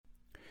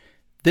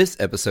This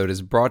episode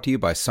is brought to you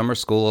by Summer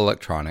School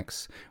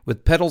Electronics.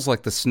 With pedals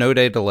like the Snow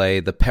Day Delay,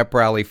 the Pep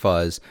Rally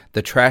Fuzz,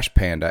 the Trash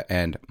Panda,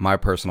 and my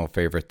personal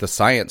favorite, the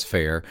Science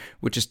Fair,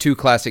 which is two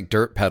classic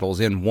dirt pedals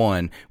in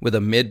one, with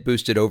a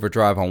mid-boosted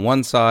overdrive on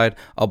one side,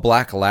 a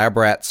black Lab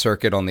Rat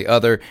circuit on the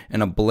other,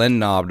 and a blend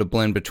knob to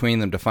blend between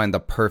them to find the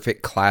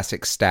perfect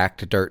classic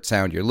stacked dirt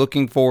sound you're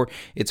looking for,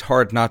 it's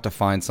hard not to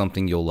find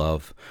something you'll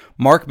love.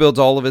 Mark builds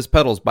all of his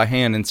pedals by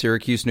hand in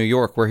Syracuse, New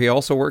York, where he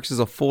also works as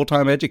a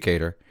full-time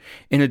educator.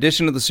 In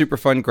addition to the super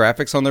fun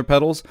graphics on their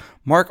pedals,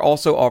 Mark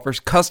also offers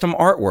custom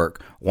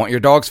artwork. Want your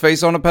dog's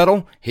face on a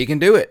pedal? He can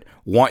do it.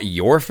 Want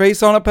your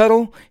face on a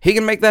pedal? He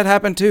can make that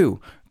happen too.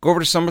 Go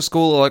over to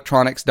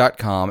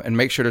summerschoolelectronics.com and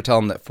make sure to tell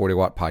them that 40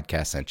 Watt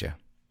Podcast sent you.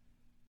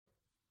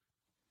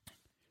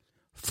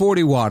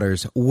 40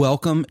 Watters,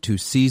 welcome to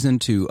Season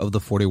 2 of the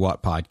 40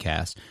 Watt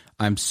Podcast.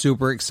 I'm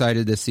super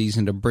excited this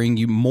season to bring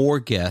you more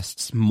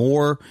guests,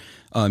 more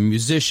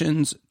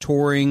musicians,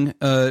 touring,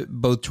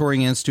 both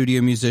touring and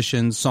studio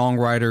musicians,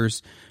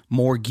 songwriters,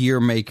 more gear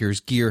makers,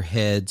 gear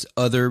heads,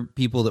 other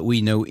people that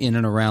we know in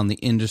and around the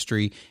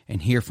industry,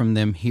 and hear from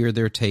them, hear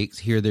their takes,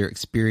 hear their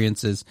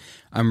experiences.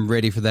 I'm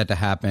ready for that to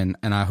happen,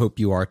 and I hope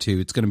you are too.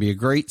 It's going to be a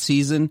great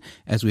season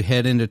as we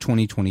head into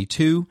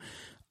 2022.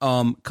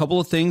 Couple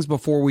of things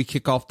before we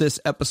kick off this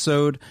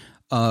episode.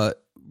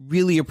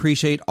 Really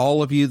appreciate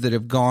all of you that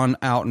have gone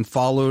out and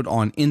followed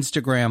on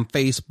Instagram,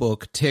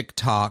 Facebook,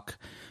 TikTok,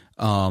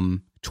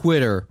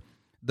 Twitter.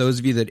 Those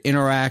of you that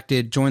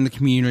interacted, joined the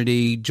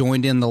community,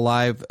 joined in the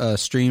live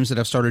streams that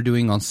I've started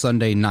doing on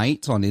Sunday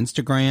nights on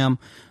Instagram.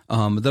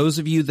 Those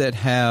of you that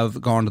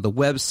have gone to the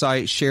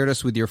website, shared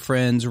us with your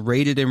friends,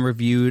 rated and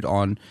reviewed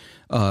on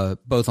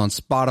both on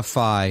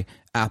Spotify,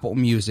 Apple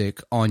Music,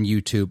 on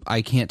YouTube.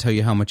 I can't tell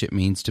you how much it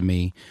means to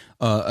me.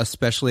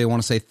 Especially, I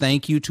want to say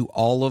thank you to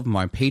all of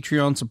my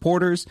Patreon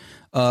supporters.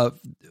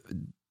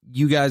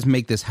 You guys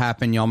make this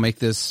happen. Y'all make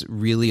this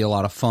really a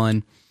lot of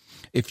fun.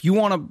 If you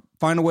want to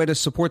find a way to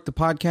support the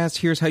podcast,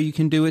 here's how you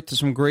can do it. There's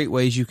some great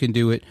ways you can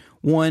do it.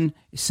 One,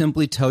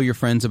 simply tell your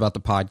friends about the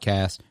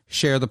podcast.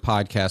 Share the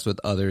podcast with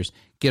others.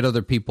 Get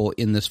other people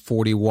in this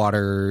 40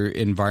 Water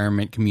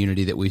environment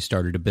community that we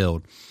started to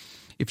build.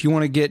 If you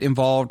want to get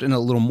involved in a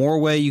little more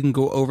way, you can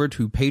go over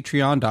to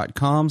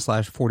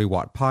patreon.com/40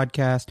 Watt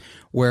Podcast,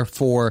 where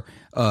for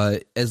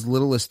as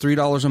little as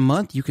 $3 a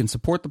month, you can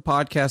support the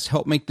podcast,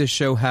 help make this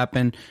show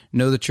happen,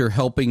 know that you're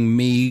helping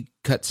me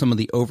cut some of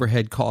the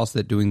overhead costs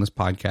that doing this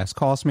podcast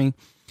costs me.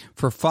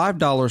 For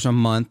 $5 a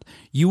month,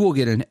 you will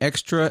get an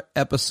extra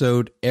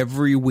episode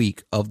every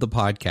week of the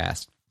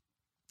podcast.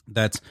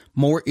 That's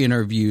more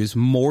interviews,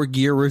 more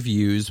gear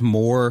reviews,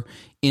 more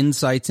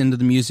insights into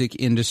the music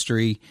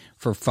industry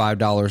for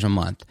 $5 a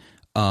month.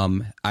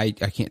 I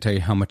can't tell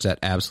you how much that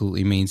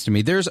absolutely means to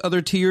me. There's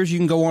other tiers you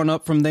can go on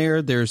up from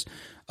there. There's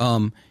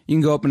you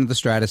can go up into the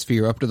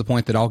stratosphere, up to the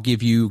point that I'll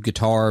give you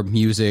guitar,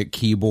 music,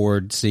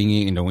 keyboard,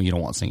 singing. And you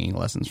don't want singing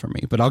lessons from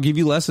me, but I'll give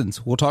you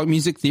lessons. We'll talk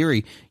music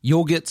theory.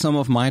 You'll get some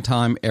of my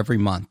time every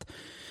month.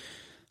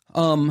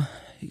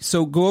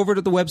 So go over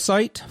to the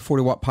website,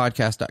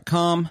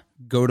 40wattpodcast.com.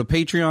 Go to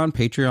Patreon,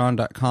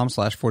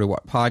 patreon.com/40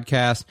 Watt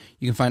Podcast.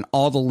 You can find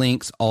all the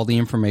links, all the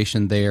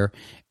information there.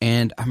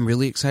 And I'm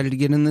really excited to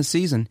get in this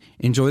season.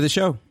 Enjoy the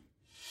show.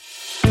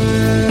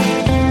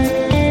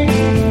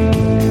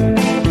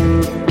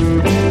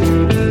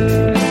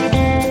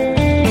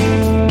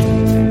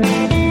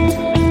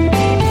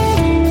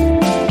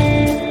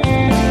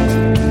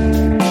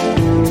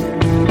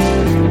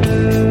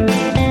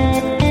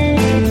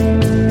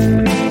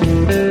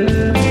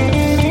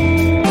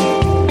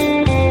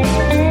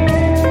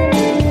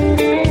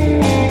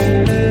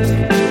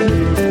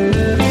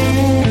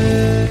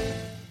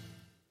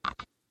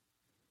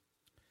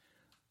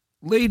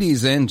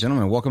 Ladies and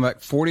gentlemen, welcome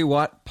back. 40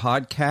 Watt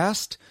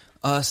Podcast,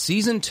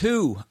 Season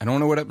 2. I don't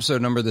know what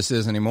episode number this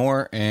is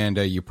anymore, and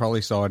you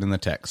probably saw it in the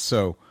text.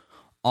 So,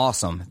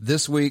 awesome.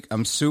 This week,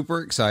 I'm super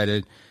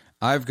excited.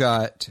 I've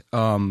got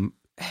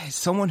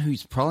someone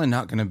who's probably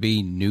not going to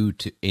be new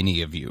to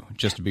any of you,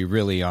 just to be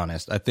really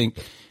honest. I think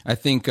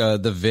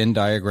the Venn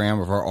diagram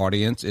of our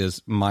audience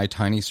is my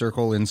tiny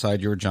circle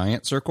inside your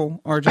giant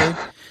circle, RJ.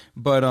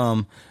 But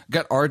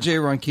got RJ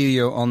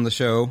Ronquillo on the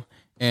show.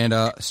 And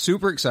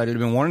super excited. I've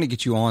been wanting to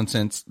get you on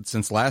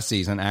since last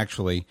season,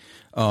 actually.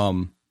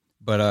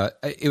 But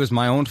it was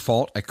my own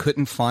fault. I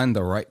couldn't find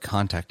the right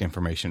contact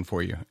information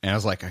for you, and I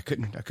was like, I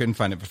couldn't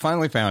find it, but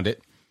finally found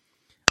it.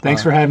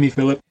 Thanks for having me,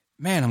 Philip.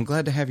 Man, I'm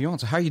glad to have you on.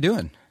 So, how you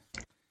doing?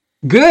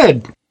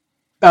 Good.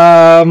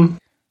 Starting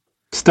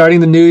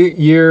the new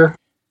year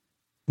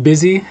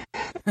busy.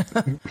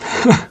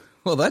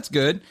 Well, that's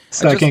good.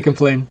 So I can't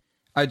complain.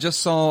 I just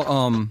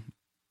saw.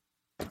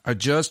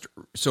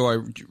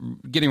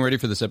 Getting ready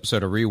for this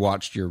episode, I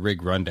rewatched your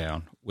rig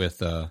rundown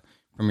with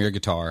Premier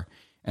Guitar,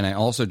 and I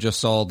also just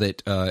saw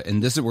that,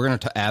 and we're going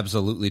to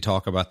absolutely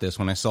talk about this.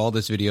 When I saw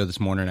this video this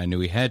morning, I knew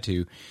we had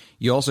to.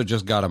 You also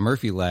just got a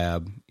Murphy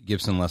Lab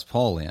Gibson Les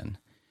Paul in.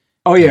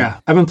 Oh yeah,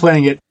 I've been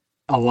playing it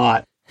a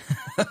lot.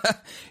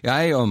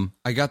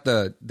 I got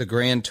the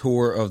grand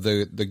tour of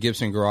the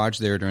Gibson Garage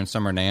there during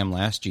Summer NAMM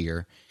last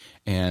year,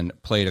 and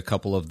played a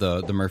couple of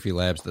the Murphy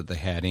Labs that they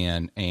had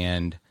in,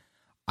 and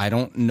I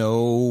don't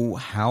know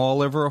how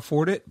I'll ever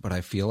afford it, but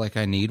I feel like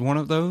I need one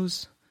of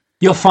those.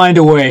 You'll find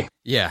a way.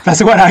 Yeah,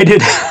 that's what I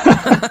did.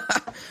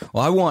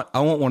 Well, I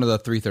want one of the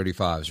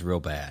 335s real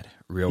bad,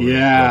 real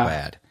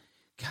bad.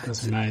 God,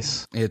 that's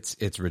nice.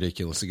 It's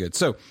ridiculously good.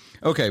 So,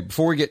 okay,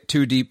 before we get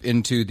too deep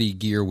into the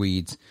gear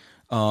weeds,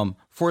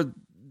 for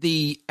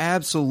the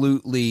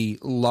absolutely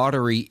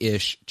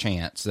lottery-ish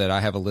chance that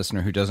I have a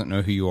listener who doesn't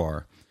know who you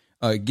are,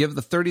 give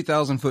the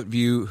 30,000-foot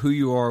view, who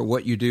you are,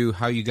 what you do,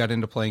 how you got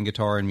into playing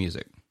guitar and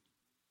music.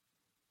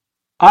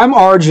 I'm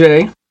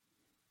RJ.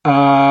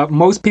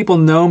 Most people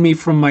know me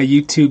from my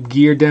YouTube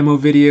gear demo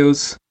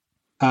videos.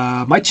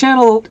 My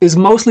channel is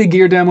mostly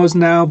gear demos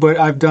now, but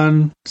I've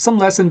done some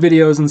lesson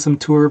videos and some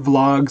tour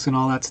vlogs and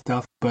all that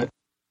stuff. But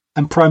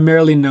I'm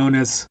primarily known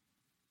as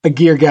a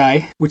gear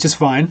guy, which is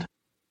fine.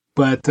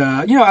 But,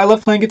 I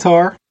love playing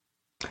guitar.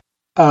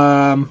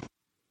 Prior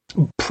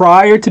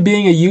to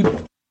being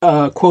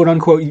a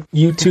quote-unquote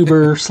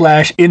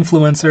YouTuber /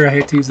 influencer, I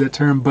hate to use that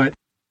term, but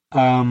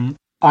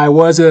I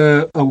was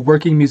a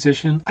working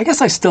musician. I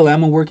guess I still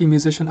am a working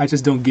musician. I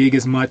just don't gig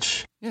as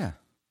much. Yeah.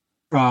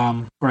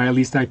 Or at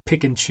least I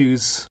pick and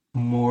choose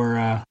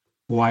more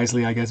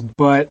wisely, I guess.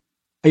 But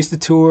I used to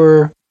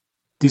tour,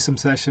 do some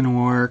session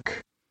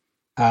work.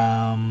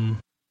 And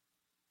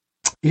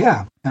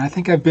I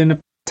think I've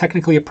been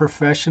technically a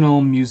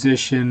professional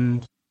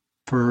musician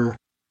for,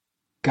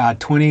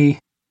 21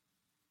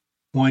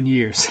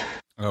 years.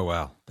 Oh,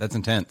 wow. That's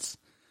intense.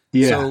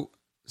 Yeah.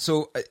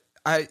 So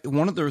I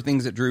one of the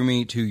things that drew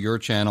me to your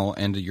channel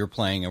and to your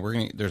playing,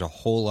 and there's a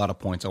whole lot of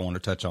points I want to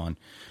touch on,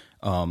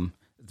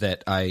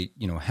 that I,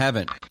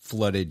 haven't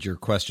flooded your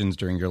questions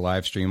during your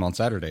live stream on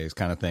Saturdays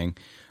kind of thing,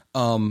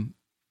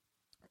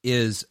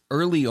 is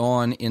early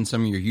on in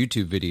some of your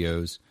YouTube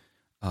videos,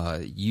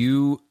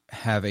 you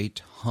have a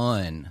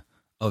ton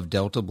of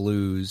Delta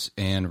blues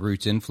and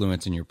roots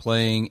influence in your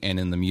playing and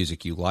in the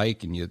music you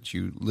like and you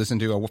listen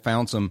to. I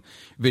found some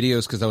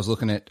videos because I was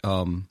looking at,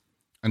 I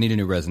need a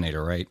new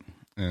resonator, right?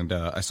 And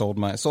I sold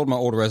my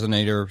old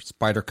resonator,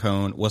 Spider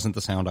Cone. Wasn't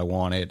the sound I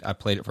wanted. I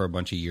played it for a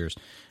bunch of years.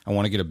 I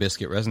want to get a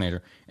Biscuit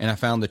resonator. And I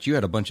found that you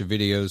had a bunch of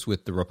videos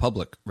with the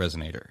Republic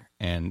resonator.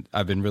 And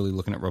I've been really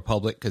looking at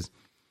Republic because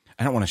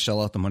I don't want to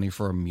shell out the money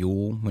for a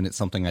mule when it's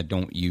something I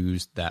don't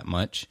use that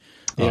much.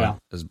 Yeah.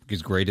 As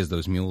great as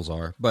those mules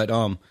are. But,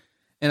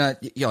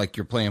 like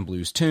you're playing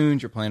blues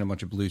tunes, you're playing a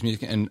bunch of blues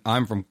music. And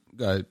I'm from,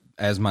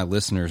 as my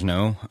listeners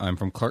know, I'm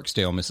from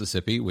Clarksdale,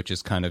 Mississippi, which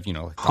is kind of,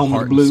 like the home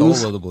heart blues. And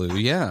soul of the blues.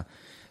 Yeah.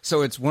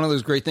 So it's one of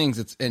those great things.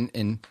 It's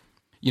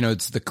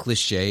it's the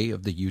cliche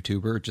of the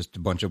YouTuber, just a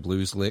bunch of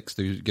blues licks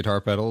through guitar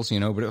pedals,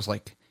 but it was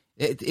like,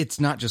 it's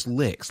not just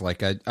licks.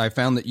 Like I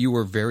found that you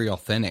were very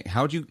authentic.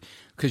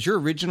 Because you're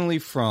originally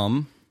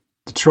from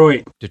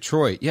Detroit.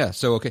 Yeah.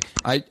 So, okay.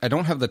 I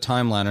don't have the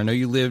timeline. I know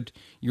you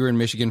were in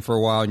Michigan for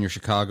a while and you're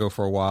Chicago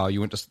for a while. You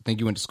went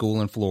to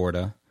school in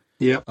Florida.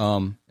 Yeah.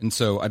 And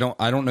so I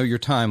don't know your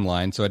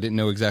timeline. So I didn't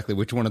know exactly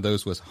which one of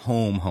those was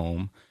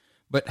home.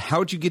 But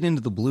how'd you get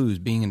into the blues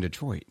being in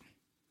Detroit?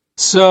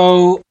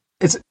 So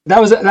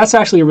that's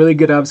actually a really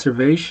good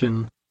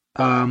observation.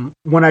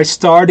 When I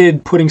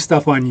started putting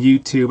stuff on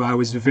YouTube, I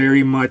was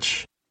very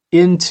much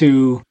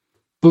into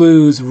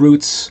blues,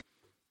 roots,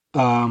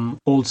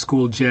 old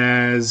school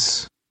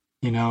jazz.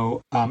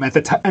 At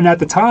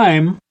the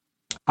time,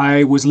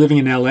 I was living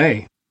in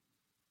LA,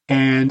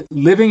 and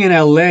living in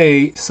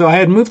LA. So I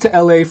had moved to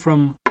LA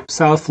from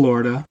South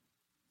Florida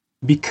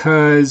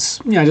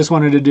because I just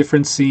wanted a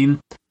different scene.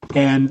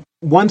 And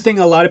one thing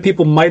a lot of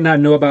people might not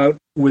know about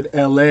with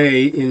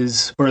LA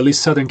is, or at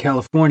least Southern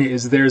California,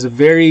 is there's a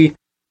very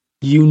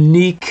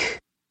unique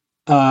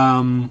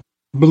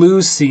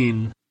blues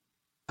scene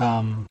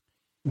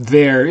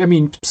there. I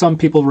mean, some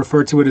people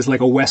refer to it as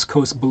like a West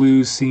Coast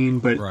blues scene,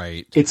 but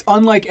right. It's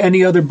unlike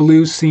any other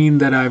blues scene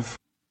that I've,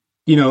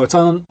 it's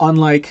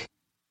unlike,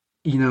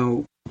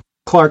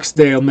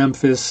 Clarksdale,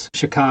 Memphis,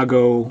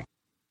 Chicago,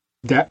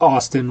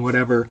 Austin,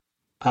 whatever.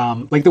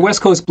 Like the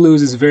West Coast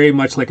blues is very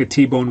much like a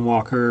T-Bone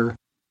Walker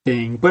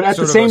thing, but at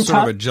the same time,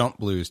 sort of a jump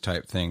blues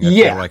type thing.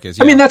 Yeah.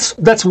 I mean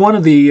that's one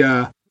of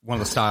the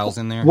styles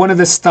in there. One of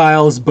the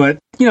styles, but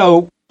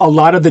a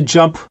lot of the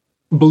jump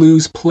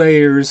blues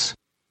players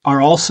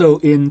are also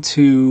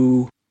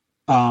into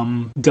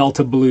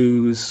Delta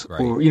blues,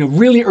 right, or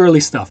really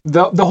early stuff.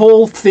 The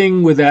whole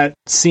thing with that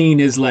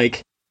scene is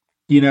like,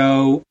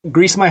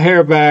 grease my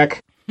hair back,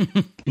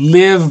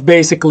 live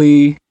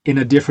basically in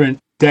a different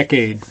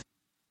decade,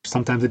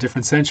 sometimes a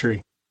different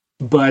century.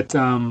 But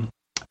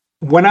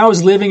when I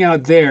was living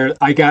out there,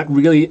 I got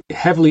really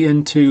heavily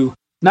into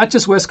not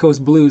just West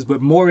Coast blues,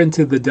 but more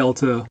into the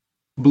Delta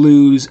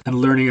blues and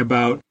learning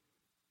about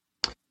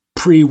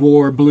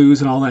pre-war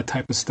blues and all that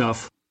type of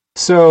stuff.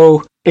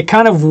 So it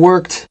kind of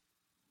worked,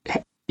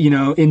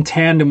 in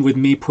tandem with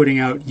me putting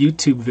out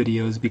YouTube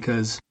videos,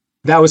 because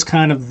that was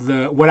kind of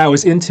what I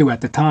was into at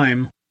the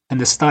time.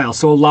 and the style.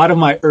 So a lot of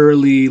my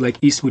early like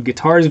Eastwood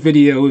Guitars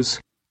videos,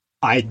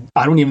 I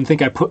don't even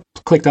think I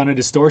clicked on a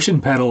distortion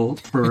pedal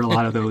for a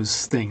lot of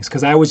those things,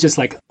 because I was just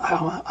like,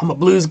 oh, I'm a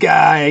blues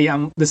guy.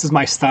 This is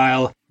my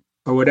style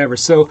or whatever.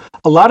 So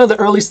a lot of the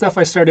early stuff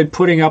I started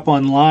putting up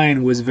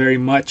online was very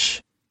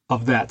much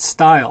of that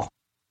style.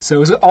 So it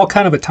was all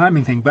kind of a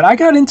timing thing. But I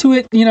got into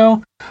it,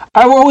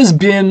 I've always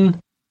been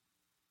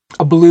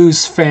a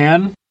blues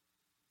fan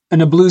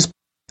and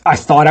I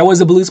thought I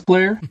was a blues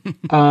player.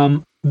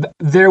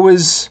 There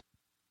was,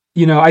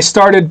 I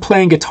started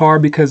playing guitar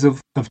because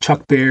of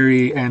Chuck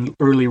Berry and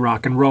early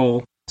rock and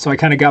roll. So I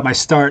kind of got my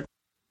start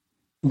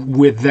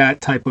with that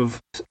type of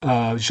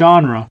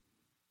genre.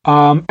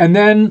 And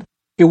then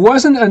it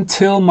wasn't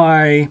until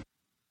my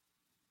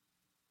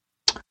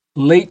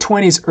late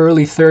 20s,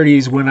 early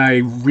 30s when I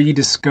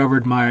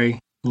rediscovered my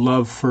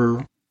love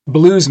for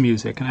blues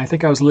music. And I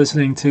think I was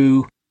listening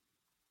to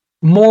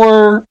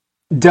more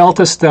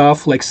Delta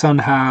stuff like Son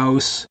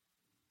House,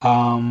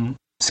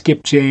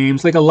 Skip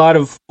James, like a lot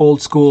of old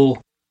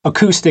school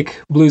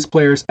acoustic blues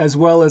players, as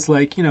well as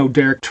like,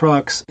 Derek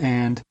Trucks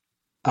and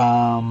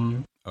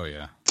a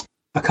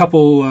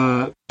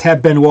couple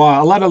Tab Benoit,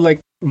 a lot of like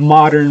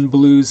modern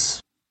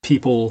blues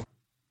people.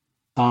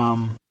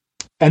 And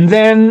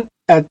then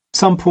at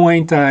some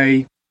point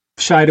I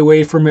shied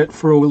away from it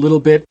for a little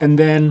bit, and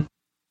then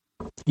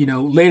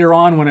later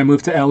on when I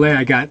moved to LA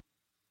I got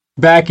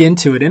back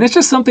into it, and it's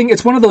just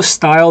it's one of those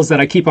styles that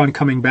I keep on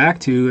coming back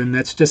to, and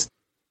that's just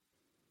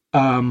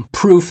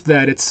proof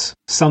that it's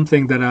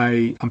something that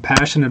I'm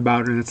passionate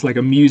about, and it's like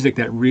a music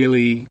that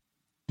really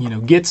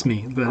gets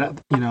me,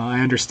 that I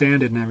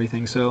understand it and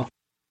everything. So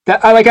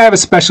that I have a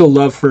special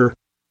love for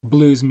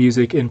blues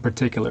music in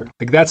particular.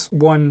 Like that's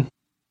one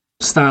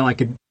style I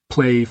could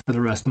play for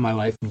the rest of my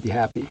life and be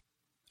happy.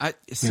 I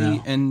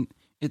see, and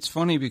it's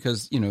funny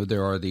because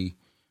there are the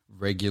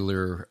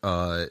regular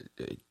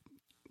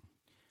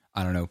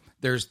I don't know.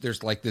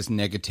 There's like this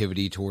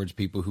negativity towards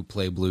people who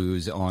play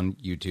blues on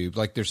YouTube.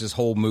 Like there's this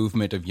whole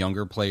movement of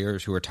younger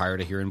players who are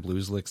tired of hearing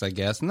blues licks, I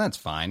guess, and that's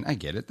fine. I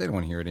get it. They don't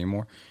want to hear it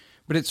anymore.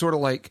 But it's sort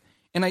of like,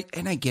 and I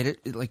get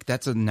it. Like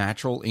that's a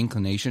natural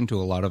inclination to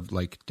a lot of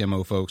like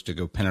demo folks to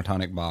go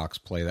pentatonic box,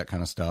 play that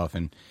kind of stuff,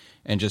 and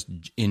just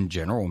in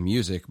general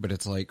music. But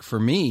it's like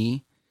for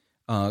me,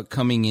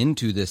 coming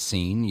into this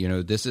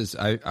scene, this is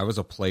I was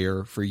a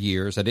player for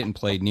years. I didn't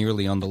play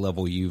nearly on the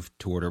level you've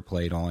toured or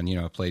played on.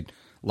 I played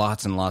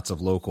lots and lots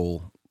of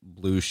local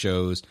blues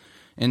shows,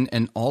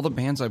 and all the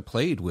bands I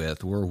played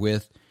with were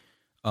with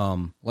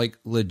like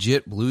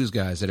legit blues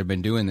guys that have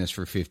been doing this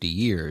for 50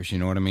 years. You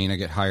know what I mean? I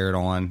get hired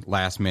on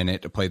last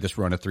minute to play this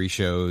run of 3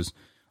 shows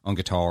on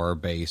guitar or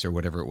bass or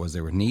whatever it was they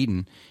were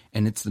needing.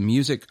 And it's the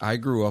music I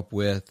grew up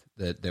with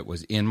that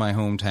was in my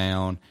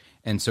hometown.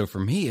 And so for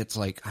me, it's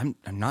like, I'm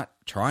not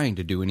trying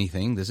to do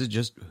anything. This is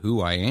just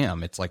who I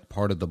am. It's like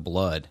part of the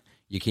blood.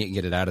 You can't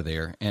get it out of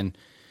there. And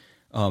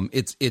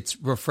it's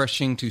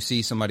refreshing to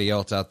see somebody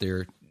else out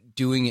there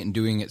doing it and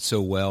doing it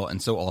so well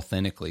and so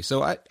authentically.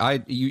 So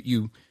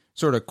you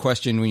sort of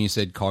questioned when you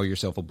said call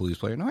yourself a blues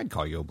player. No, I'd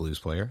call you a blues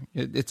player.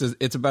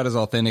 It's about as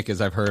authentic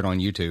as I've heard on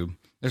YouTube.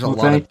 There's a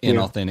lot of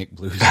inauthentic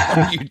blues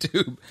on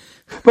YouTube.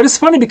 But it's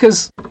funny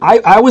because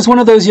I was one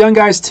of those young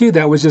guys too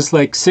that was just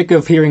like sick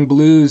of hearing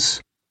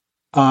blues,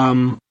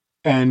 and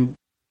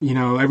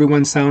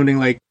everyone sounding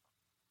like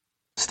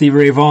Stevie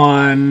Ray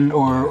Vaughan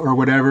or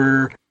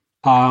whatever.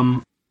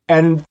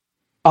 And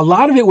a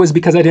lot of it was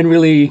because I didn't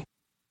really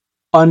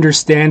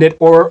understand it,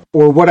 or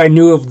what I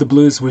knew of the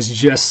blues was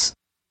just,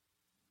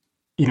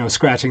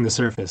 scratching the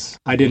surface.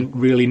 I didn't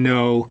really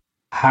know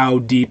how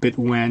deep it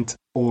went,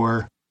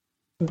 or,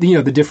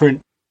 the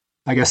different,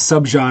 I guess,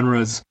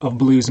 subgenres of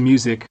blues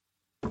music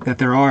that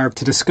there are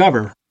to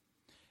discover.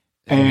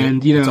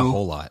 And, it's a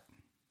whole lot.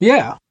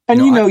 Yeah.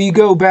 And, you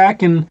go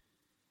back and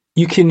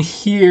you can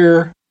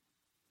hear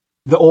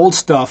the old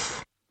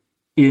stuff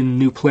in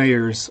new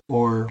players,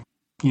 or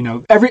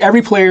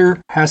every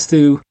player has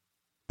to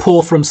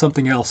pull from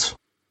something else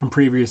from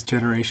previous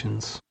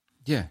generations.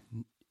 Yeah.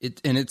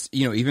 It's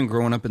even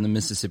growing up in the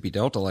Mississippi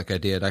Delta like I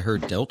did, I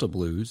heard Delta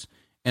blues.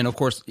 And of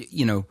course,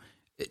 a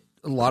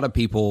lot of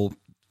people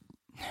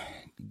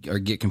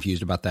get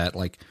confused about that.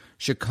 Like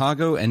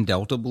Chicago and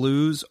Delta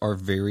blues are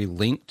very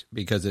linked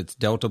because it's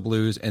Delta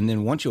blues. And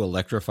then once you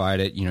electrified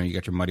it, you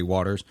got your Muddy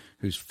Waters,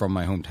 who's from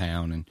my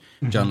hometown,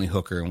 and John Lee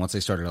Hooker. And once they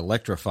started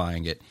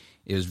electrifying it,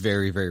 it was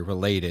very, very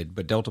related.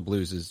 But Delta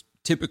blues is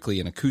typically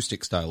an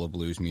acoustic style of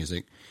blues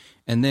music.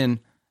 And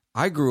then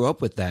I grew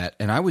up with that,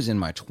 and I was in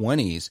my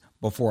 20s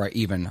before I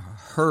even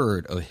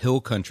heard of hill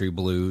country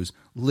blues,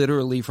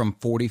 literally from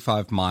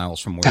 45 miles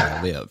from where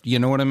I lived. You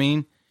know what I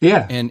mean?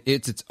 Yeah. And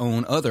it's its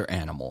own other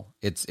animal.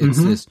 It's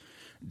this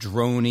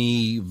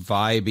drony,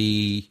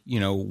 vibey,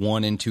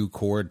 1 and 2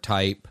 chord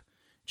type,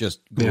 just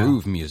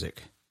groove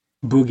music.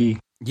 Boogie.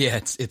 Yeah,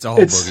 it's all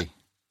boogie.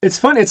 It's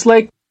fun. It's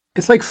like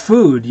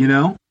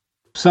food,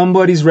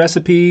 Somebody's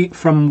recipe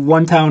from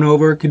one town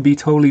over could be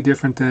totally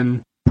different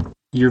than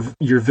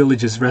your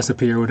village's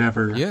recipe or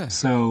whatever. Yeah.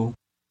 So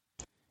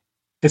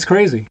it's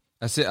crazy.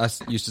 I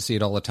used to see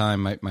it all the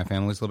time. My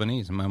family's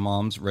Lebanese, and my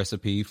mom's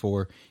recipe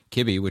for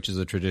kibbe, which is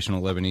a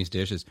traditional Lebanese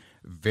dish, is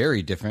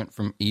very different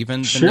from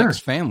even the next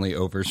family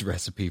over's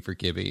recipe for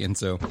kibbe. And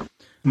so,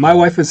 my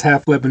wife is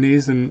half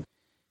Lebanese, and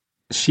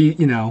she,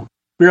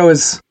 we're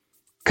always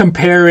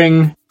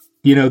comparing,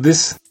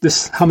 this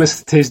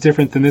hummus tastes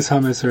different than this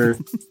hummus, or,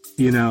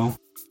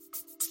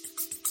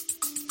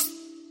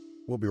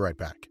 We'll be right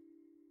back.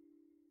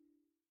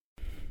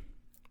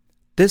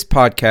 This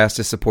podcast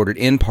is supported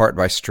in part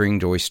by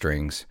Stringjoy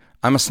Strings.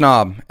 I'm a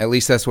snob, at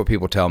least that's what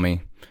people tell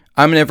me.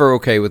 I'm never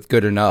okay with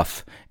good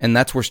enough, and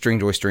that's where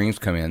Stringjoy Strings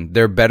come in.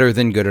 They're better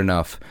than good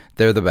enough.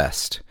 They're the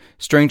best.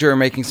 Stringjoy are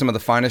making some of the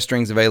finest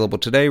strings available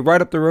today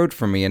right up the road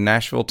from me in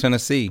Nashville,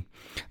 Tennessee.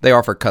 They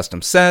offer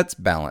custom sets,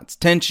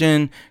 balanced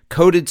tension,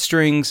 coated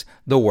strings,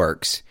 the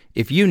works.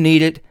 If you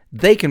need it,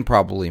 they can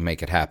probably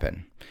make it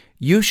happen.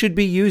 You should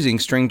be using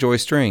Stringjoy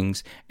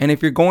Strings, and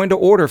if you're going to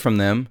order from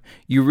them,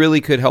 you really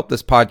could help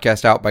this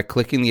podcast out by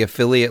clicking the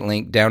affiliate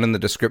link down in the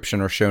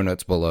description or show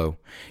notes below.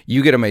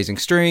 You get amazing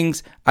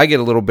strings, I get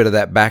a little bit of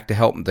that back to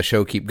help the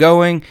show keep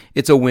going.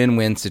 It's a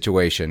win-win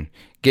situation.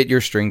 Get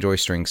your Stringjoy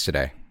Strings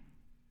today.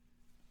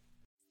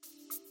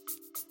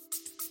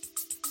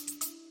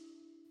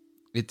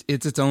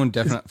 It's its own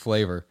definite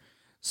flavor.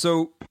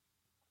 So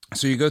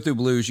you go through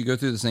blues, you go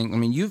through this thing. I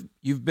mean,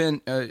 you've been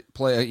I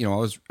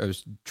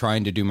was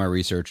trying to do my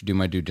research, do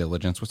my due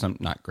diligence, which I'm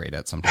not great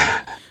at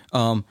sometimes.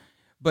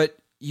 But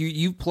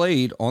you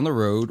played on the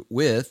road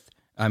with,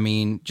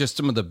 just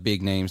some of the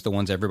big names, the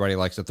ones everybody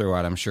likes to throw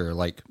out, I'm sure,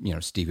 like,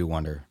 Stevie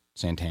Wonder,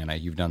 Santana.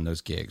 You've done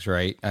those gigs,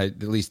 right?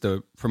 At least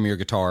the Premier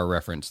Guitar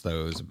referenced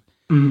those.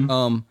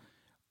 Mm-hmm.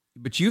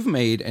 But you've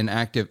made an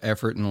active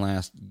effort in the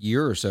last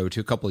year or so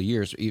to a couple of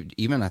years,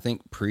 even I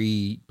think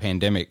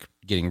pre-pandemic,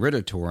 getting rid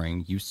of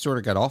touring. You sort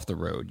of got off the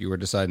road. You were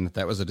deciding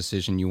that was a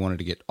decision you wanted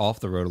to get off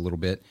the road a little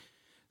bit.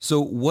 So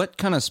what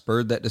kind of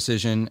spurred that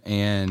decision?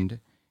 And,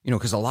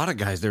 because a lot of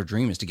guys, their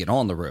dream is to get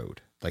on the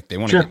road. Like they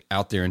want to get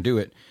out there and do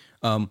it.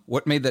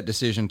 What made that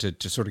decision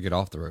to sort of get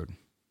off the road?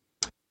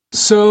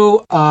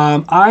 So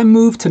I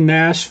moved to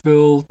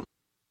Nashville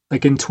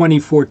like in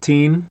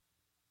 2014.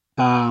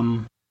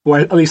 Well,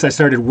 at least I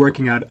started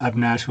working out of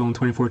Nashville in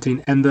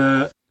 2014, and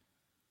the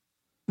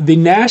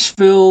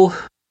Nashville,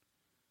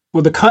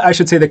 I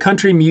should say the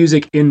country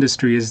music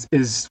industry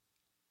is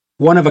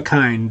one of a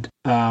kind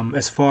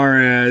as far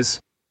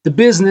as the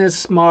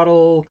business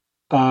model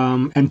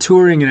and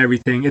touring and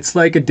everything. It's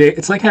like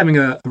it's like having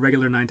a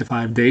regular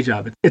 9-to-5 day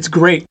job. It's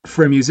great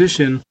for a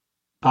musician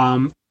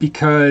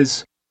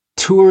because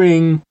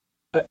touring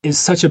is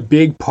such a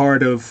big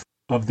part of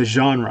the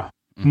genre,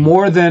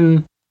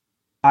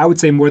 I would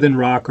say more than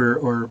rock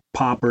or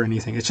pop or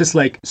anything. It's just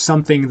like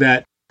something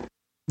that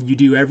you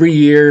do every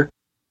year.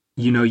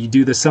 You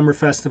do the summer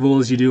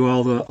festivals, you do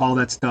all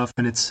that stuff,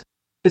 and it's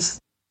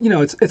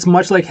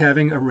much like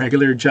having a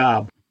regular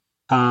job.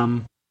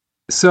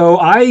 So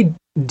I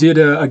did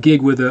a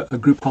gig with a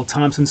group called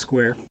Thompson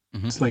Square.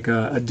 Mm-hmm. It's like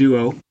a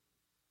duo,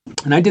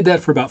 and I did that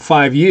for about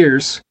 5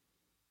 years.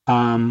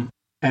 And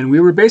we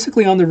were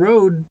basically on the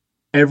road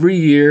every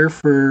year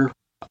for.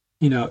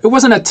 It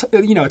wasn't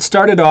it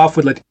started off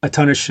with like a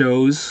ton of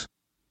shows,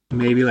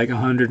 maybe like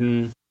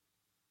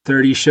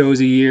 130 shows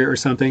a year or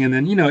something. And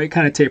then, it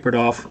kind of tapered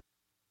off.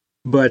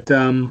 But,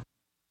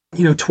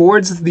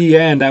 towards the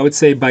end, I would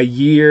say by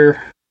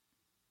year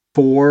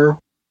 4,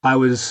 I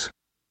was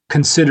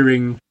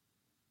considering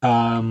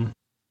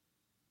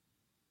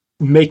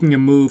making a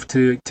move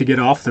to get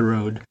off the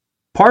road.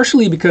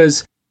 Partially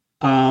because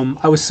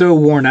I was so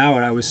worn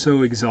out. I was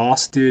so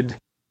exhausted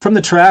from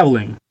the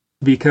traveling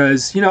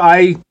because,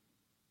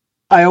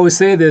 I always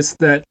say this,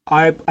 that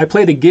I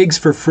play the gigs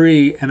for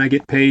free and I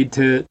get paid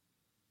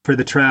for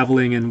the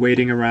traveling and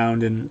waiting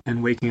around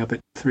and waking up at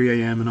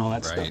 3 a.m. and all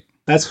that stuff.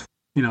 That's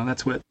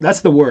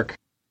that's the work.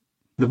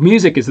 The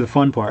music is the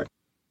fun part.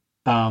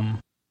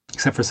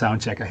 Except for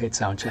sound check. I hate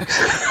sound checks.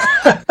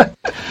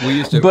 we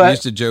used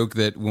to joke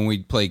that when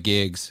we'd play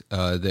gigs,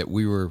 that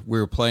we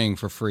were playing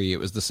for free.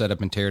 It was the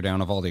setup and tear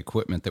down of all the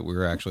equipment that we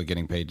were actually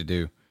getting paid to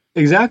do.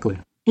 Exactly.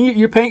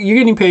 You're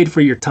getting paid for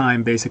your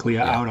time, basically,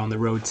 out on the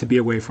road to be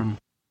away from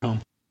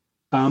home.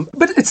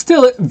 But it's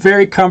still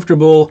very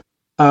comfortable.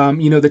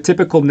 The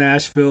typical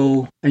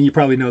Nashville, and you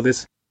probably know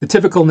this, the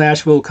typical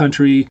Nashville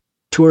country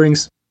touring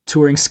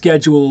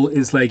schedule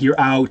is like you're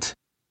out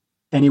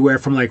anywhere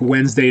from like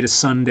Wednesday to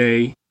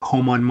Sunday,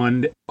 home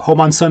on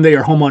Sunday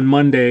or home on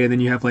Monday, and then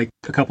you have like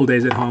a couple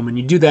days at home, and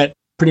you do that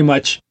pretty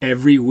much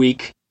every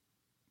week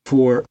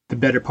for the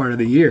better part of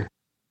the year.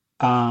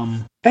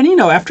 And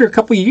after a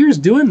couple of years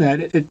doing that,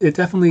 it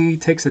definitely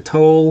takes a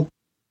toll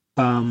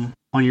on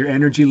your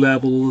energy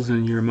levels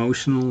and your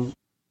emotional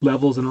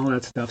levels and all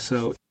that stuff.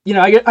 So,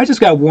 I just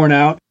got worn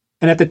out.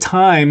 And at the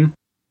time,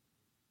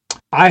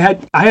 I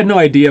had no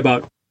idea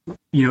about,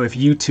 if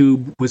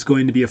YouTube was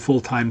going to be a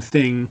full-time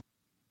thing,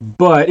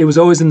 but it was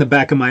always in the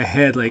back of my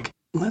head, like,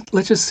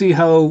 let's just see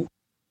how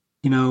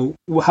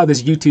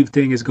this YouTube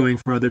thing is going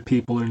for other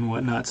people and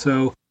whatnot.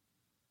 So,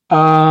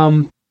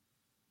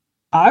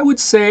 I would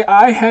say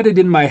I had it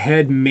in my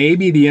head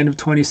maybe the end of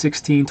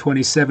 2016,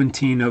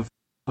 2017 of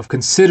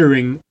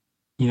considering,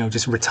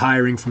 just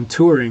retiring from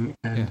touring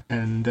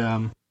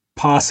and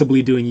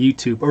possibly doing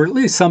YouTube or at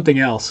least something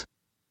else.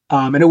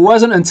 And it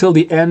wasn't until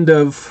the end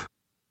of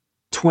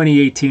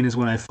 2018 is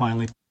when I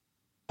finally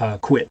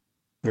quit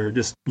or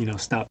just,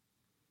 stopped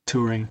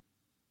touring.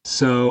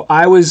 So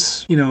I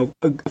was,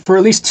 for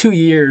at least 2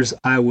 years,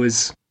 I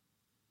was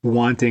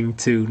wanting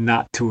to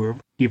not tour,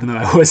 even though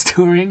I was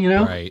touring,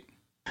 Right.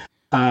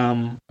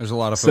 There's a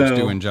lot of folks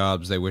doing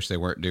jobs they wish they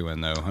weren't doing,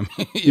 though. I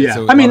mean, yeah.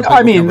 So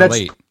I mean, that's.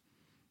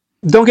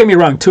 Don't get me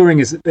wrong. Touring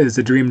is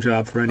a dream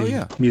job for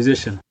any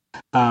musician.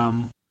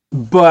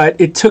 But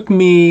it took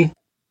me,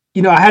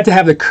 I had to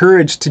have the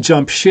courage to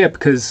jump ship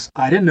because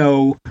I didn't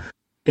know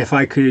if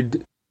I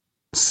could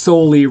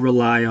solely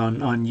rely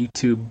on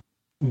YouTube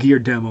gear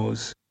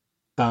demos.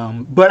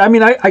 But I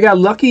mean, I got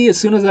lucky as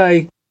soon as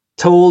I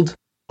told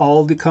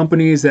all the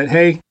companies that,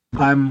 hey,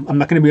 I'm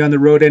not going to be on the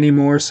road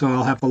anymore, so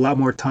I'll have a lot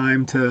more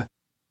time to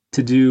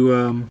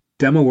do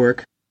demo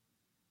work.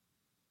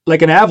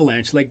 Like an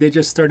avalanche, like they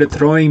just started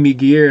throwing me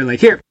gear and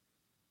like, here,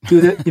 do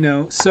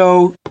that,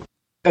 So,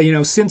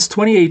 since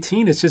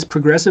 2018, it's just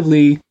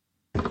progressively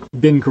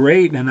been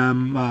great, and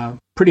I'm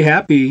pretty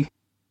happy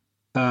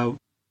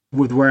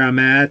with where I'm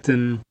at.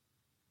 And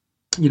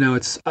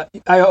it's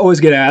I always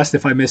get asked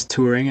if I miss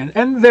touring,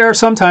 and there are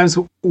some times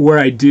where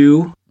I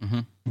do,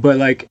 but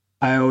like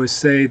I always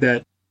say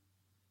that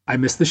I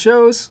miss the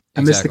shows,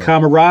 I miss the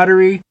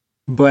camaraderie,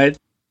 but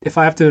if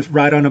I have to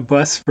ride on a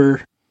bus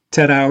for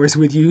 10 hours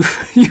with you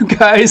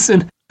guys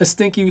in a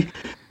stinky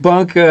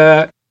bunk,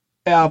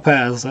 I'll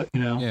pass,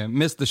 Yeah,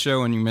 miss the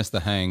show and you miss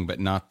the hang, but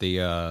not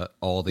the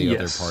all the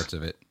other parts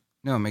of it.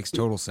 No, it makes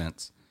total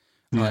sense.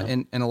 Yeah.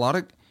 And a lot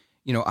of,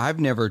 I've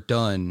never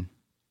done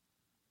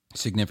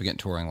significant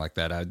touring like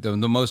that. The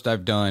most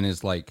I've done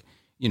is like,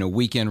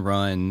 weekend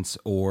runs,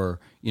 or,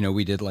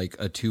 we did like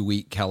a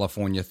 2-week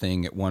California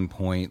thing at one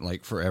point,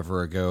 like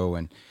forever ago.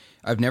 And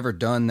I've never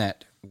done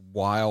that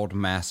wild,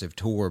 massive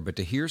tour, but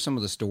to hear some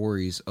of the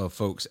stories of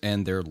folks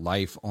and their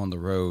life on the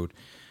road.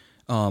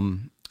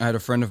 I had a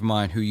friend of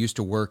mine who used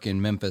to work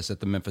in Memphis at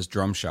the Memphis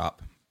Drum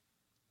Shop,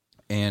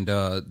 and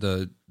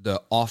the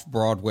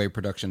off-Broadway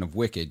production of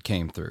Wicked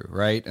came through,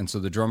 right? And so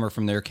the drummer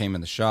from there came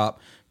in the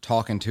shop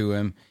talking to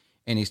him,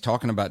 and he's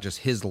talking about just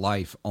his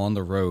life on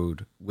the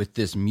road with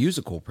this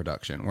musical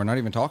production. We're not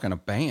even talking a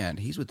band.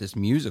 He's with this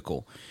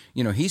musical.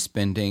 He's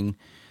spending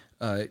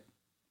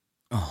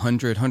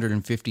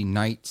 150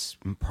 nights,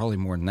 probably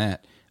more than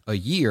that, a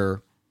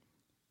year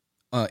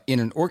in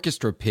an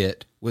orchestra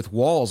pit with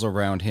walls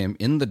around him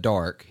in the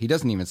dark. He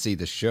doesn't even see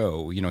the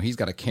show. He's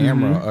got a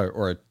camera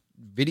or a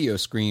video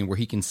screen where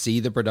he can see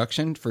the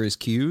production for his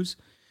cues.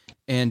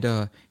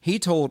 And he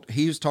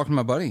was talking to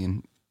my buddy,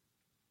 and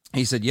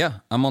he said,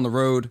 yeah, I'm on the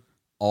road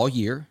all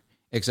year,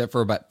 except for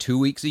about 2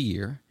 weeks a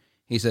year.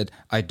 He said,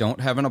 I don't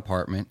have an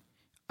apartment.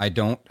 I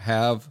don't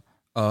have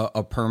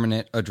a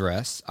permanent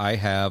address. I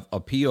have a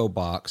P.O.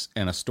 box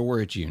and a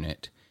storage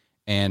unit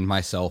and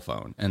my cell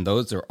phone. And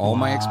those are all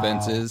my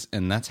expenses,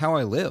 and that's how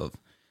I live.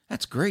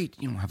 That's great.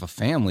 You don't have a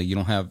family. You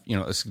don't have,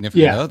 a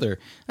significant other.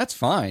 That's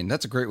fine.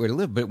 That's a great way to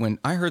live. But when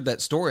I heard that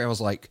story, I was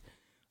like,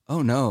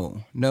 oh,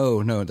 no,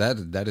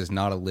 that is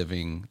not a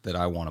living that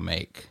I want to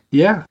make.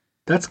 Yeah,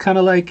 that's kind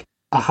of like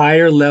a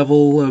higher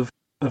level of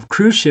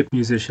cruise ship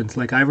musicians.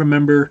 Like I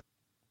remember,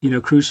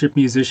 cruise ship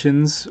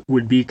musicians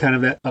would be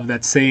kind of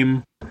that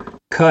same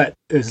cut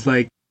as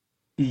like,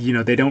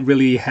 they don't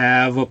really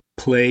have a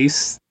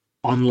place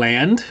on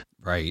land.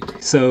 Right.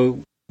 So,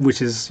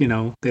 which is, they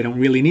don't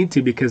really need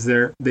to because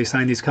they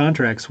sign these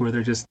contracts where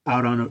they're just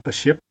out on a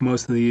ship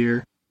most of the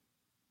year.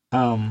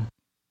 And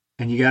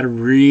you got to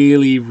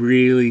really,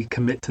 really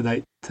commit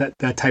to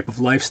that type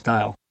of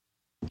lifestyle.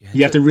 Yeah,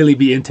 you have to really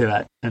be into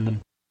that, and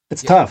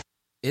it's tough.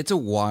 It's a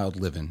wild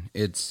living.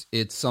 It's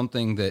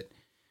something that,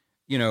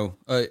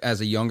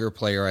 as a younger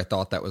player, I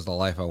thought that was the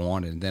life I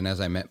wanted. And then as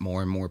I met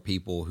more and more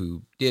people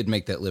who did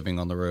make that living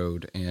on the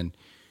road, and,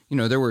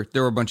 there were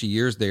a bunch of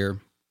years there.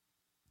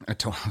 I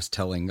was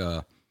telling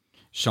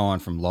Sean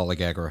from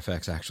Lollygagger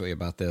Effects actually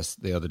about this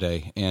the other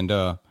day. And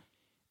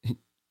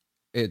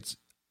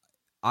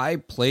I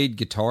played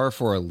guitar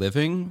for a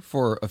living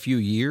for a few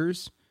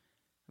years,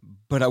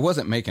 but I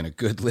wasn't making a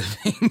good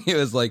living. It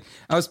was like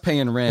I was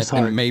paying rent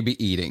and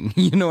maybe eating.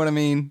 You know what I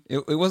mean?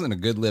 It wasn't a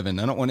good living.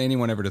 I don't want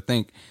anyone ever to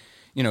think,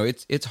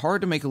 it's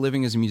hard to make a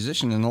living as a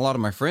musician. And a lot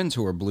of my friends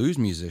who are blues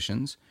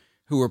musicians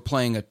who are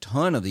playing a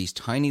ton of these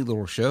tiny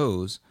little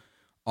shows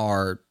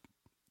are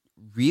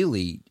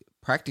really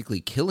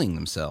practically killing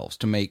themselves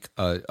to make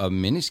a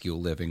minuscule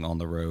living on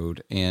the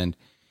road. And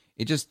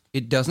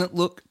it doesn't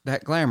look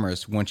that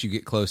glamorous once you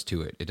get close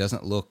to it. It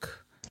doesn't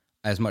look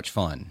as much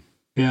fun.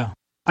 Yeah.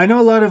 I know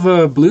a lot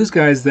of blues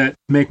guys that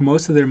make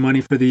most of their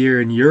money for the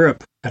year in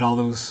Europe at all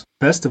those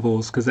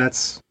festivals, because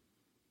that's,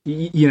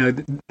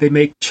 they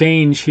make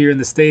change here in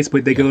the States,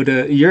 but they go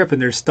to Europe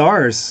and they're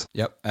stars.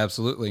 Yep,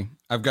 absolutely.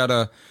 I've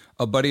got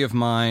a buddy of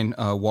mine,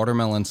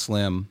 Watermelon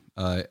Slim.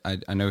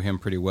 I know him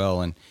pretty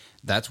well, and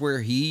that's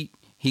where he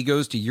he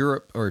goes to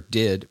Europe, or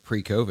did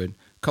pre-COVID,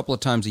 a couple of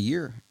times a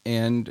year,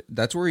 and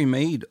that's where he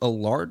made a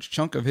large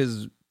chunk of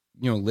his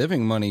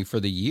living money for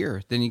the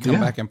year. Then he'd come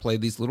back and play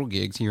these little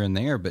gigs here and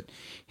there, but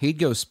he'd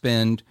go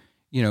spend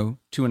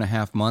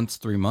 2.5 months,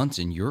 3 months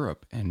in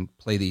Europe and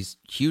play these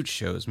huge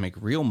shows, make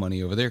real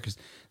money over there, because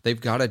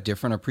they've got a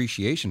different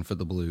appreciation for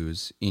the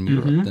blues in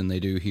Europe than they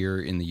do here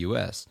in the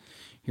U.S.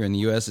 Here in the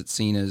U.S., it's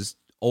seen as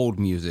old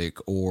music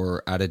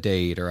or out of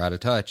date or out of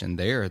touch, and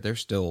they're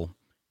still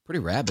pretty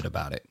rabid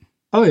about it.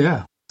 Oh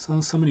yeah,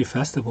 so many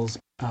festivals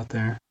out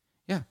there.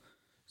 Yeah,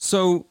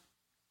 so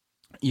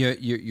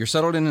you're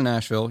settled into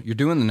Nashville. You're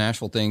doing the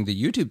Nashville thing, the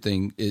YouTube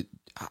thing.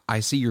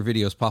 I see your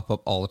videos pop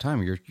up all the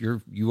time.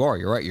 You're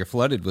right. You're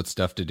flooded with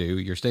stuff to do.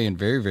 You're staying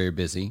very, very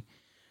busy.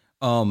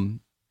 Do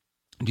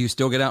you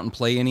still get out and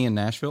play any in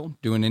Nashville?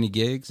 Doing any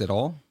gigs at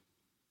all?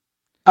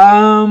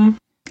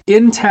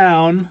 In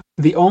town,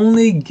 the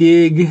only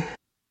gig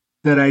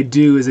that I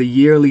do is a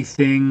yearly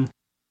thing.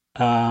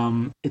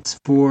 It's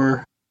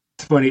for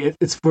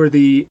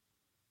the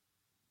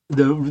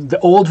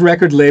old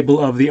record label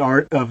of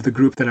the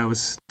group that I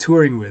was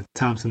touring with,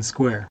 Thompson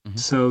Square. Mm-hmm.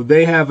 So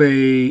they have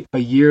a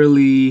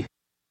yearly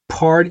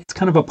party. It's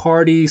kind of a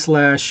party /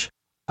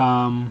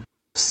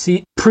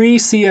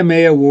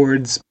 pre-CMA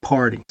Awards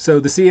party. So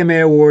the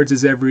CMA Awards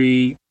is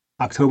every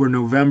October,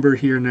 November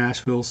here in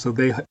Nashville. So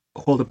they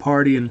hold a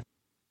party, and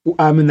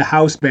I'm in the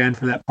house band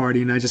for that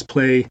party, and I just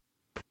play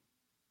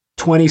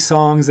 20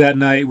 songs that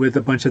night with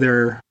a bunch of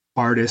their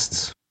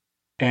artists.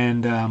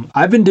 And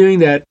I've been doing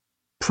that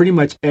pretty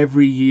much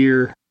every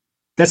year.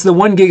 That's the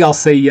one gig I'll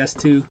say yes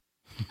to,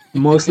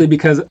 mostly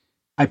because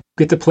I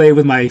get to play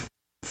with my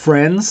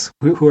friends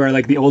who are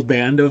like the old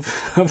band of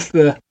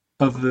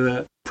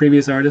the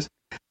previous artist.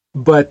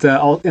 But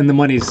and the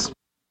money's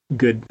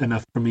good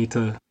enough for me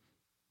to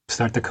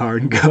start the car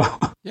and go.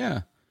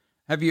 Yeah.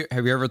 Have you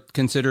ever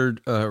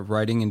considered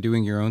writing and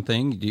doing your own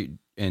thing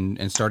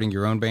and starting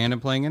your own band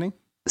and playing any?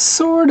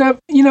 Sort of.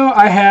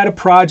 I had a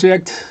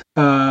project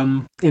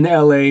in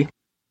LA,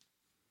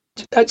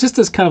 just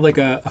as kind of like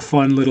a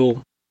fun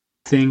little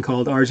thing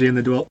called RJ and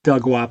the Del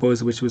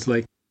Guapos, which was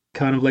like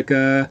kind of like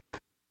a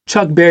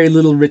Chuck Berry,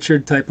 Little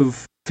Richard type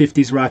of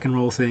 50s rock and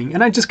roll thing.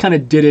 And I just kind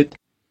of did it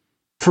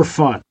for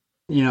fun.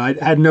 I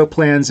had no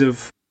plans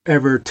of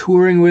ever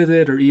touring with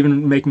it or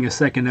even making a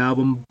second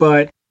album.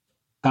 But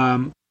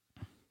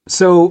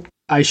so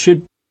I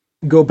should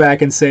go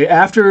back and say,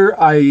 after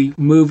I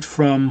moved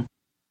from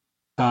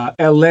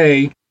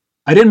LA,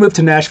 I didn't move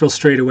to Nashville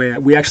straight away.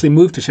 We actually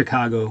moved to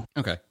Chicago.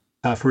 Okay.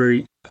 For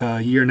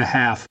a year and a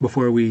half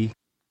before we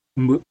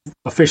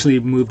officially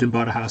moved and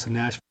bought a house in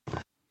Nashville.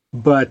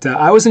 But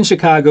I was in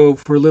Chicago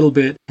for a little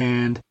bit,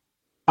 and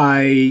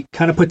I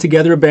kind of put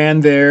together a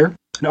band there,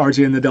 an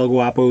RJ and the Del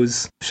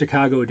Guapos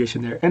Chicago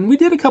edition there. And we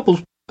did a couple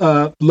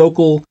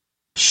local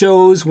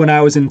shows when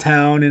I was in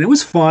town, and it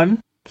was fun.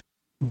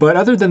 But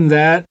other than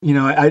that,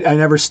 I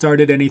never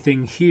started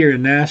anything here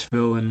in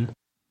Nashville. And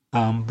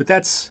but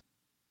that's,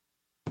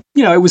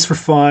 it was for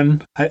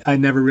fun. I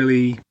never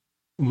really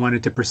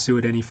wanted to pursue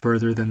it any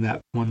further than that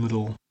one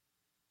little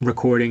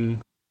recording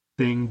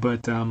thing.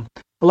 But a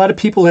lot of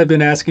people have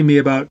been asking me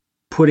about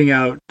putting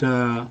out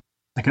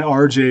like an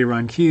RJ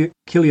Ron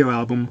Kilio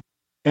album,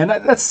 and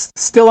that's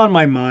still on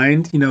my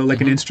mind, like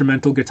an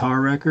instrumental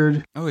guitar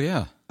record. Oh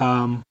yeah.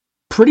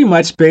 Pretty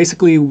much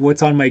basically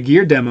what's on my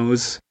Gear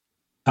demos,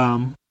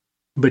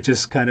 but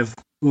just kind of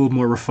a little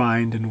more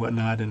refined and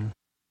whatnot and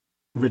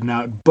written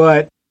out.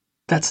 But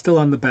that's still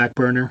on the back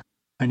burner.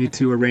 I need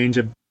to arrange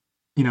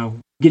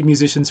get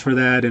musicians for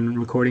that and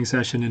recording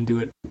session and do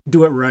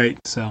it right.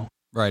 So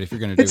right, if you're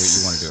going to do it,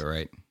 you want to do it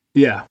right.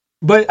 Yeah,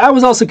 but I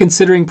was also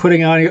considering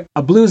putting on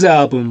a blues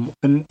album,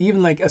 and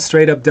even like a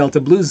straight up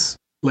Delta blues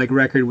like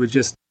record with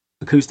just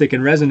acoustic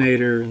and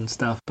resonator and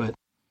stuff. But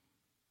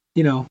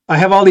I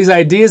have all these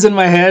ideas in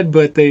my head,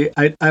 but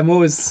I'm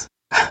always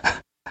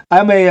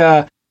I'm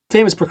a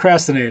famous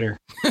procrastinator.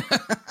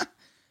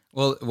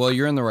 Well,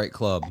 you're in the right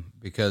club,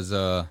 because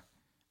I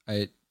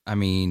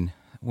mean,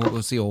 what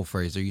was the old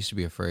phrase? There used to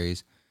be a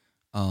phrase.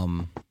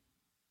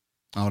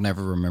 I'll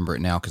never remember it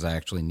now because I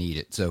actually need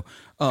it. So,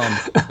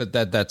 but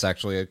that's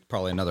actually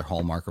probably another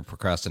hallmark of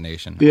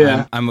procrastination.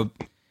 Yeah, I'm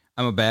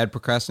a bad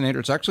procrastinator.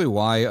 It's actually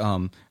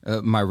why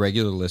my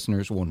regular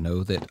listeners will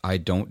know that I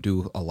don't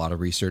do a lot of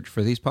research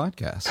for these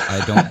podcasts.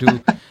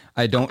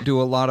 I don't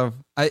do a lot of.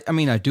 I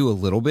mean, I do a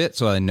little bit,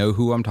 so I know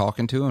who I'm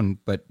talking to,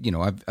 but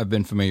I've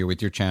been familiar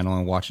with your channel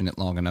and watching it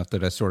long enough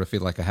that I sort of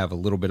feel like I have a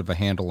little bit of a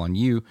handle on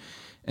you.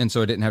 And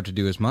so I didn't have to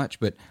do as much,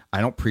 but I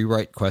don't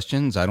pre-write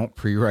questions. I don't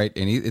pre-write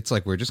any. It's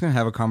like, we're just going to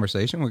have a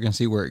conversation. We're going to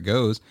see where it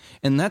goes.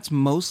 And that's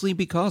mostly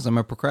because I'm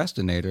a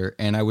procrastinator,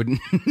 and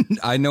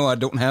I know I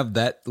don't have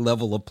that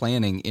level of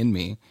planning in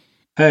me.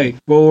 Hey,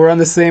 well, we're on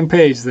the same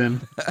page then.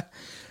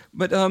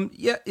 But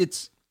yeah,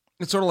 it's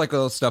It's sort of like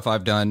the stuff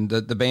I've done.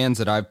 The bands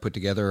that I've put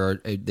together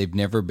they've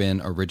never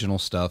been original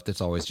stuff. That's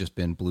always just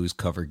been blues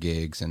cover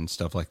gigs and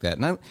stuff like that.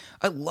 And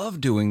I love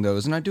doing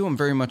those, and I do them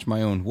very much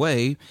my own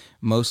way,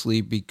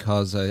 mostly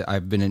because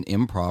I've been an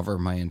improver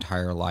my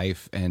entire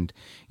life. And,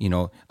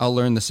 I'll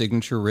learn the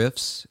signature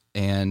riffs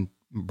and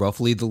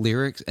roughly the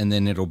lyrics, and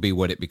then it'll be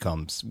what it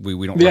becomes.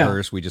 We don't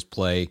rehearse, we just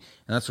play.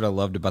 And that's what I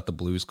loved about the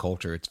blues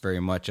culture. It's very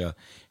much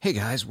hey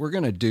guys, we're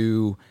going to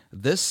do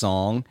this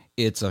song.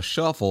 It's a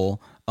shuffle.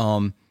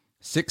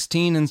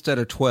 16 instead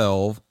of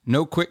 12,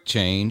 no quick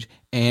change,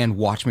 and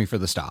watch me for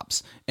the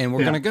stops. And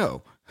we're going to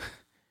go.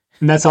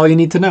 And that's all you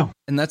need to know.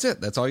 And that's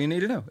it. That's all you need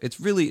to know. It's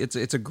really, it's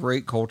a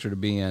great culture to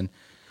be in.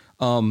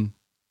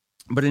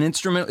 But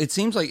it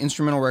seems like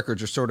instrumental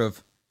records are sort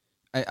of,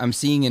 I'm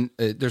seeing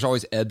there's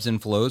always ebbs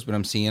and flows, but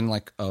I'm seeing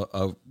like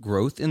a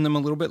growth in them a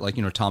little bit. Like,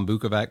 Tom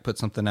Bukovac put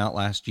something out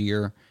last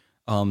year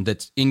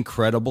that's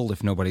incredible.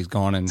 If nobody's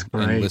gone and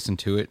listened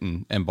to it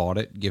and bought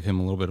it, give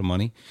him a little bit of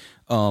money.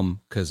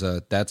 Because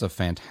that's a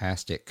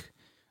fantastic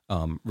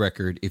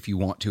record if you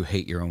want to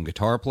hate your own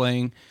guitar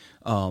playing.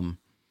 The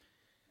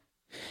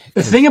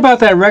thing about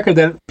that record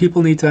that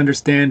people need to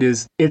understand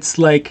is it's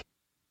like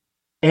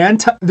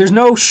there's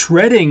no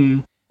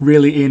shredding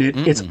really in it.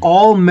 Mm-mm. It's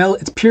all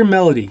it's pure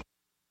melody.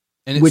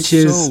 And it's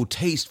so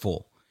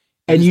tasteful.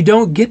 And you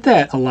don't get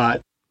that a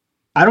lot.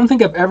 I don't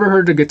think I've ever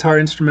heard a guitar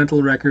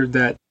instrumental record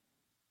that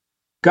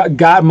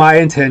got my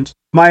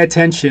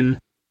attention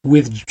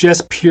with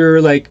just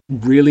pure, like,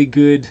 really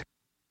good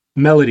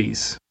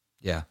melodies.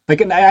 Yeah.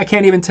 Like, I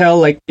can't even tell,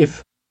 like,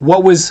 if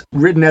what was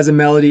written as a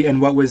melody and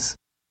what was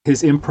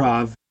his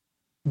improv,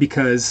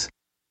 because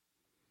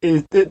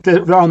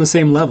they're on the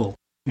same level,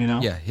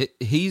 Yeah,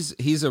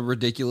 he's a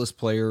ridiculous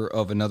player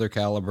of another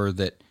caliber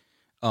that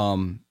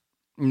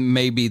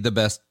maybe the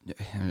best.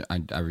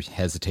 I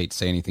hesitate to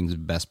say anything's the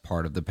best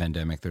part of the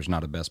pandemic. There's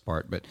not a best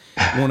part, but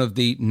one of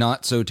the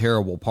not so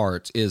terrible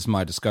parts is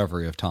my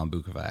discovery of Tom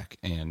Bukovac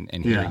and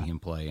hearing him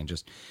play. And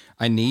just,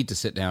 I need to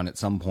sit down at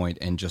some point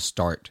and just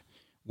start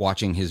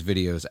watching his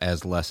videos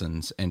as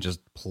lessons and just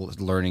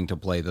learning to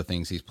play the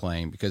things he's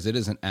playing, because it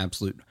is an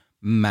absolute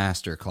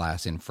master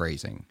class in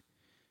phrasing.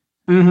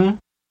 Mm-hmm.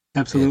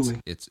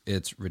 Absolutely.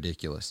 It's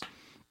ridiculous.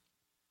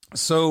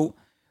 So,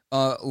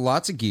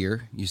 lots of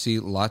gear. You see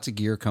lots of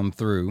gear come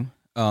through.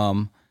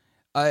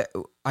 I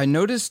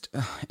noticed,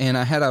 and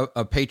I had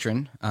a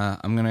patron.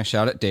 I'm going to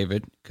shout at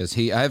David because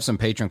I have some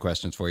patron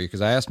questions for you,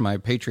 because I asked my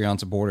Patreon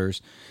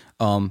supporters.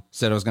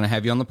 Said I was going to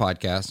have you on the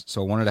podcast,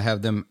 so I wanted to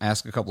have them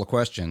ask a couple of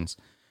questions.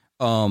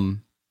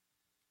 And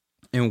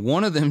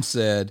one of them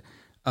said,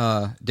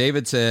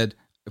 David said,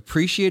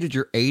 appreciated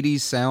your 80s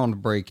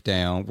sound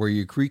breakdown where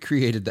you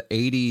recreated the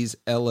 80s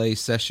LA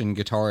session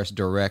guitarist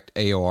direct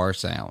AOR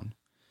sound.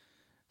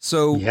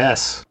 So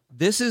yes,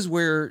 this is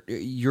where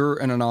you're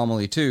an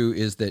anomaly too,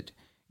 is that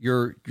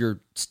you're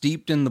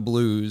steeped in the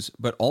blues,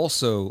 but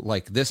also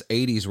like this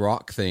 80s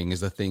rock thing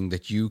is a thing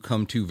that you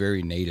come to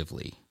very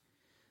natively.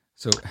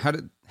 So how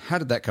did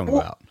that come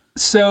about?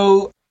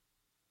 So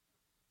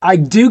I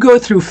do go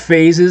through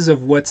phases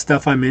of what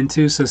stuff I'm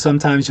into. So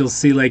sometimes you'll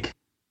see like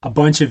a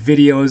bunch of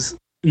videos.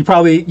 You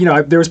probably,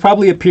 there was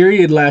probably a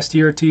period last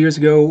year or 2 years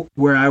ago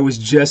where I was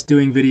just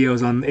doing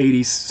videos on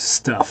 80s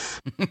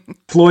stuff,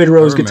 Floyd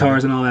Rose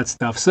guitars and all that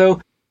stuff.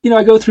 So,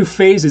 I go through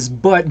phases,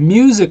 but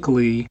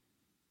musically,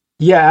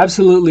 yeah,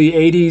 absolutely.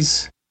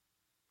 80s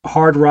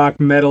hard rock,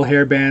 metal,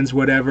 hair bands,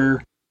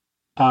 whatever,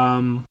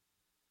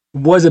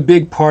 was a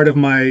big part of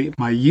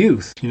my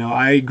youth.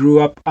 I grew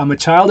up, I'm a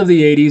child of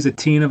the 80s, a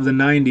teen of the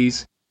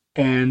 90s,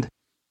 and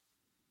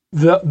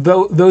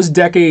those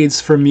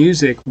decades for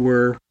music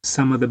were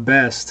some of the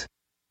best.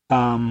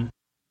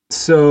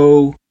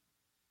 So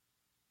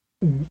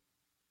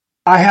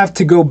I have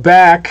to go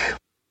back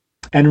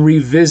and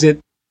revisit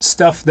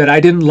stuff that I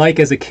didn't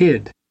like as a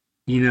kid.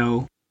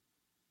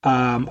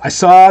 I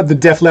saw the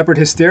Def Leppard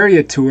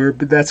Hysteria tour,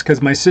 but that's because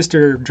my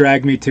sister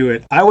dragged me to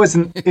it. I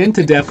wasn't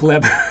into Def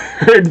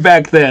Leppard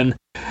back then.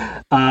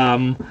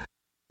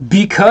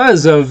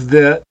 Because of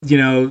the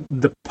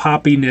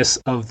poppiness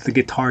of the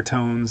guitar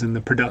tones and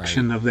the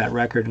production of that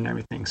record and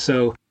everything.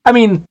 So, I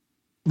mean,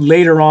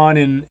 later on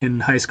in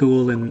high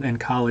school and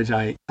college,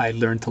 I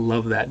learned to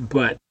love that.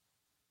 But,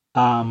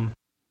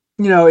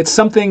 it's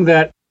something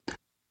that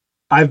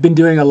I've been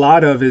doing a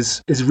lot of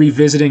is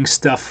revisiting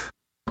stuff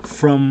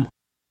from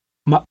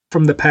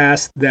the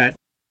past that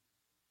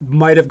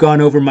might have gone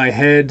over my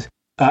head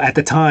at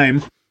the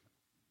time.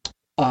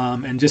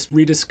 And just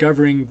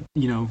rediscovering,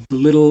 the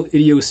little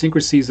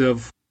idiosyncrasies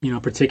of, a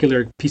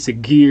particular piece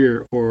of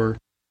gear or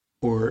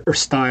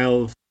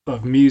style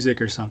of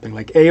music or something.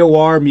 Like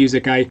AOR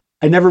music, I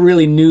never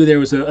really knew there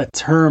was a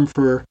term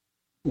for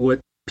what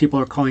people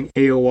are calling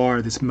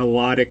AOR, this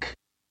melodic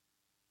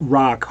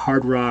rock,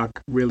 hard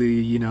rock,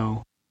 really,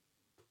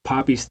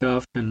 poppy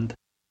stuff. And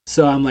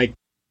so I'm like,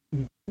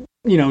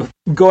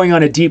 going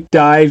on a deep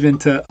dive on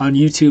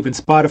YouTube and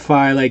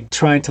Spotify, like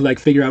trying to like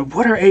figure out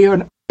what are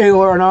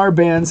AOR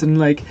bands, and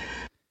like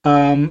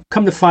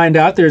come to find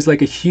out there's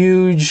like a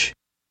huge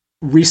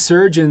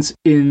resurgence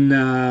in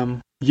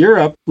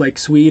Europe, like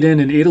Sweden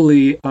and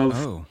Italy, of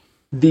Oh,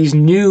 these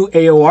new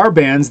AOR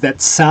bands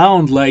that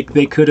sound like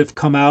they could have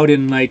come out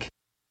in like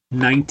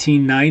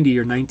 1990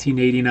 or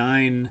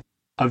 1989,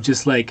 of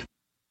just like,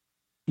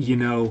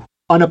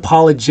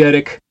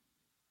 unapologetic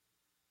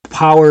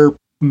power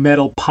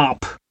metal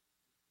pop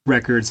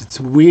records. It's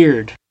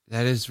weird.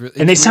 that is really,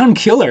 And they sound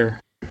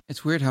killer.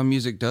 it's weird how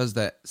music does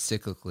that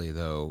cyclically,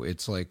 though.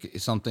 It's like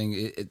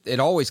something, it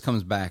always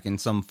comes back in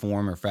some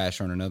form or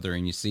fashion or another,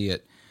 and you see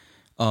it.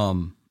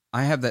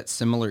 I have that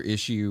similar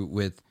issue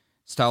with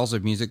styles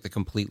of music that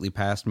completely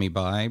passed me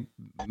by,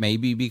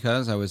 maybe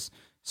because I was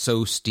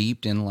so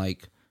steeped in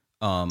like,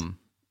 I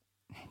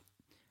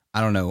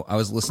don't know, I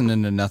was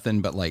listening to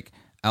nothing but like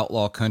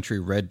outlaw country,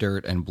 red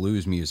dirt, and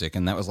blues music,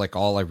 and that was like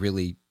all I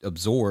really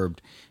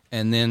absorbed.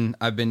 And then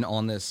I've been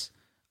on this,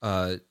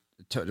 I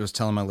was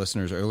telling my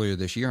listeners earlier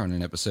this year on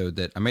an episode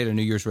that I made a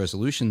New Year's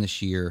resolution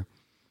this year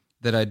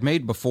that I'd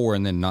made before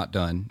and then not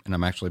done, and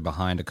I'm actually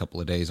behind a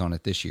couple of days on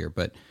it this year,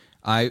 but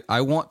I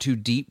want to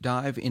deep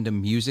dive into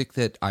music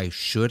that I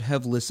should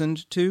have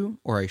listened to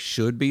or I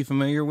should be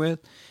familiar with.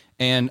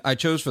 And I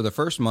chose for the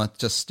first month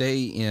to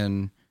stay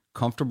in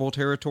comfortable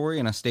territory,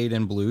 and I stayed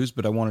in blues,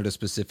 but I wanted to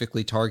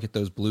specifically target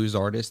those blues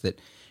artists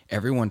that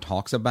everyone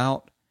talks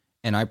about,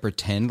 and I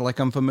pretend like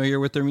I'm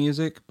familiar with their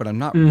music, but I'm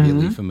not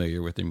really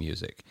familiar with their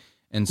music.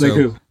 And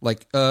so,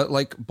 Like who?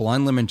 like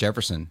Blind Lemon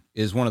Jefferson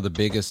is one of the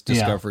biggest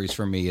discoveries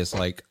for me. Is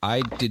like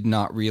I did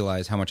not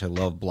realize how much I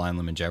love Blind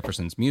Lemon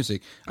Jefferson's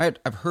music.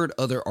 I've heard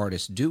other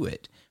artists do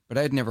it, but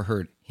I had never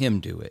heard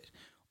him do it.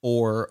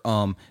 Or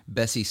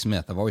Bessie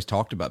Smith. I've always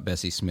talked about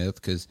Bessie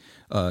Smith because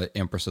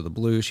Empress of the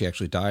Blues. She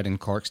actually died in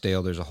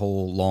Clarksdale. There's a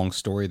whole long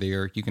story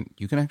there. You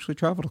can actually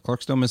travel to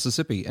Clarksdale,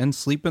 Mississippi, and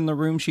sleep in the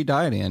room she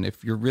died in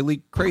if you're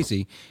really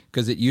crazy,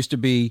 because it used to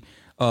be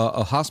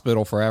a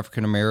hospital for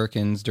African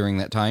Americans during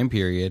that time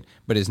period,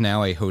 but is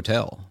now a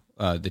hotel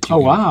that you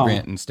can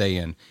rent and stay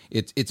in.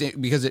 It's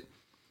because it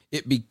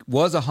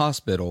was a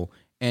hospital,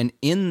 and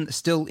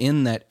still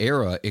in that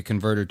era, it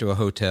converted to a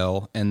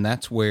hotel, and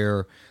that's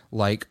where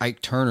like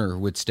Ike Turner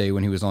would stay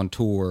when he was on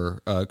tour.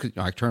 'Cause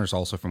Ike Turner's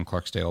also from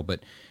Clarksdale,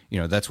 but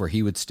that's where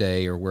he would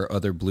stay, or where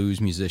other blues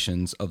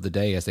musicians of the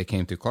day, as they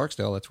came through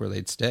Clarksdale, that's where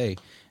they'd stay.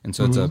 And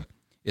so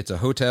it's a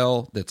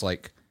hotel that's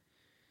like,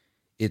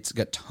 it's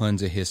got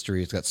tons of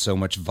history. It's got so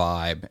much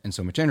vibe and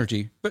so much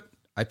energy. But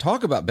I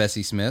talk about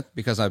Bessie Smith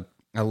because I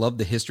love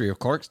the history of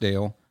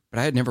Clarksdale, but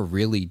I had never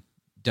really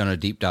done a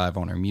deep dive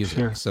on her music.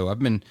 Sure. So I've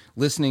been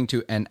listening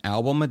to an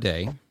album a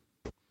day.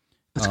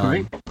 That's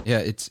great. Yeah,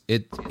 it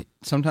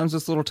sometimes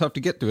it's a little tough to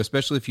get through,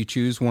 especially if you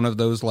choose one of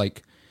those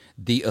like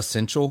the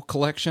essential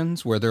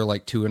collections where they're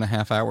like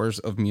 2.5 hours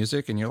of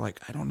music, and you're like,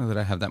 I don't know that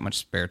I have that much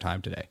spare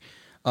time today.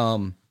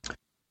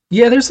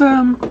 Yeah, there's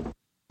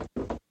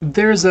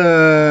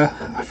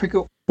I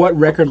forget what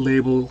record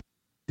label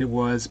it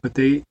was, but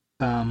they,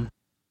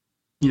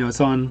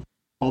 it's on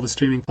all the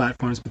streaming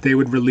platforms, but they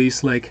would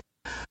release like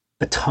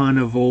a ton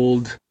of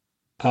old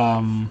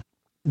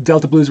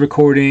Delta Blues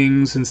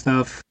recordings and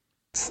stuff.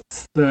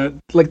 The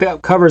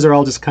covers are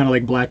all just kind of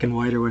like black and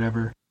white or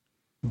whatever.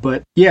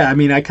 But yeah, I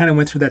mean, I kind of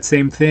went through that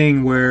same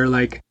thing where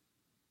like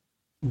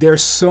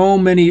there's so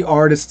many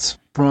artists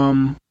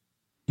from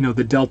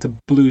the Delta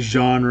Blues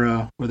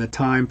genre or the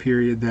time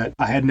period that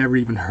I had never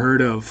even heard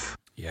of.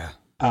 Yeah.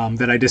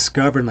 That I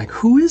discovered, like,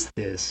 who is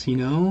this?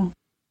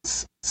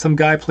 Some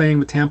guy playing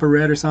with Tampa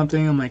Red or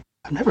something. I'm like,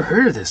 I've never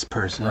heard of this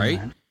person. Right.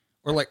 Man.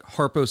 Or like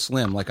Harpo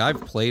Slim. Like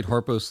I've played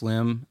Harpo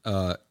Slim,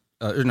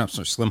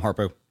 Slim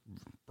Harpo,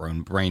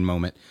 brain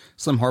moment.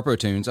 Slim Harpo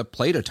tunes. I've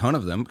played a ton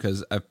of them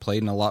because I've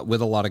played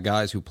with a lot of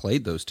guys who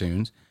played those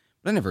tunes,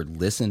 but I never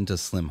listened to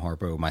Slim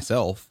Harpo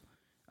myself.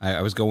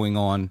 I was going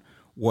on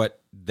what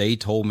they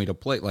told me to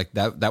play. Like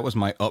that was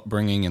my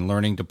upbringing and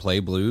learning to play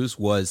blues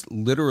was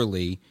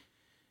literally,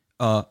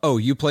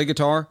 you play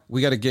guitar?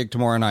 We got a gig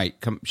tomorrow night.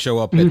 Come show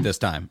up at this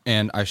time.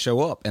 And I show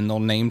up and they'll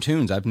name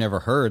tunes I've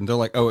never heard. And they're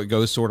like, oh, it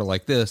goes sort of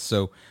like this.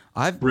 So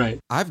I've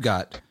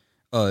got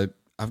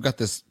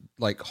this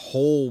like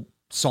whole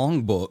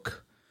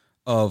songbook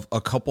of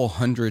a couple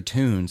hundred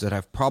tunes that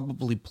I've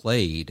probably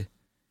played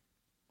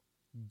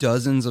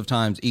dozens of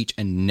times each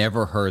and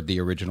never heard the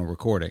original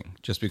recording,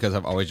 just because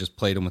I've always just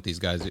played them with these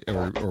guys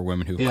or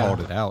women who called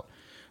it out.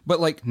 But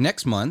like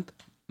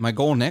my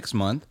goal next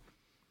month,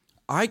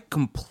 I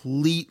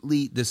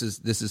completely, this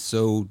is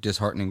so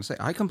disheartening to say,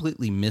 I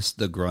completely missed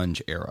the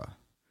grunge era.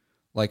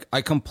 Like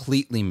I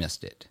completely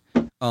missed it.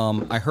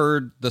 I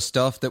heard the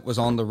stuff that was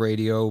on the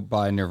radio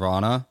by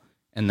Nirvana,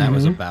 and that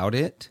was about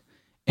it.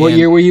 What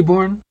year were you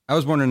born? I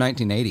was born in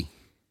 1980.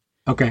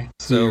 Okay.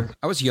 So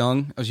I was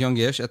young. I was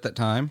youngish at that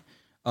time.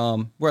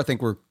 Where I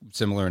think we're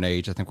similar in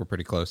age. I think we're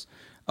pretty close.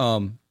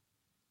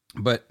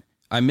 But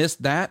I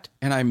missed that,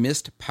 and I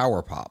missed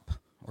power pop.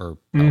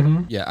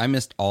 I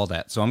missed all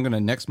that. So I'm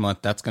next month,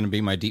 that's gonna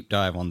be my deep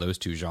dive on those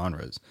two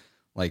genres.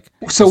 Like,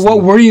 so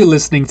what were you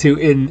listening to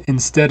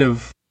instead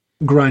of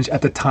grunge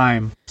at the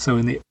time? So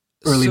in the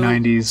early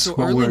 90s? So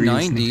what early were you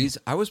 90s,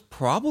 I was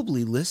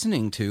probably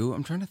listening to,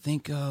 I'm trying to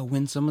think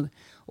when some of the,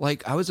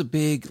 like, I was a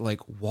big, like,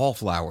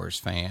 Wallflowers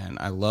fan.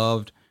 I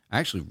loved,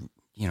 actually,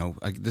 you know,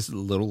 this is a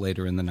little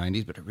later in the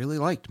 90s, but I really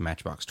liked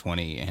Matchbox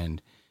 20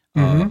 and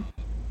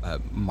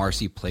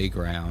Marcy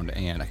Playground,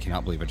 and I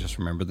cannot believe I just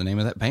remembered the name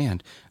of that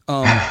band.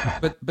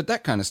 But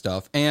that kind of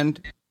stuff. And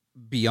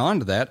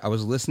beyond that, I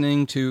was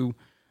listening to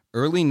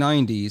early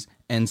 90s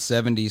and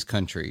 70s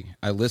country.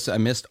 I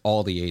missed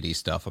all the 80s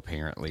stuff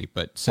apparently,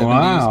 but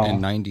 70s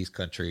and 90s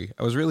country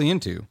I was really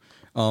into.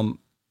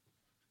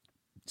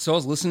 So I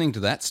was listening to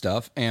that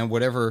stuff and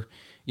whatever,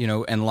 you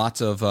know, and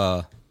lots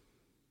of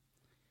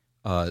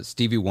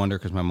Stevie Wonder,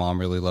 because my mom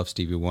really loved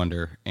Stevie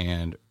Wonder,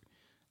 and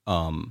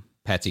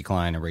Patsy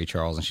Cline and Ray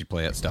Charles, and she'd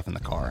play that stuff in the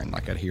car, and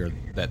like I'd hear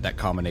that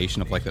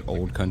combination of like that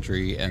old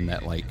country and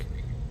that like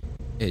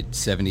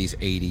 70s,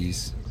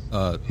 80s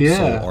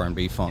soul,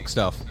 R&B, funk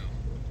stuff.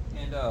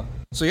 And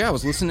so yeah, I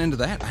was listening to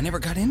that. I never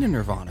got into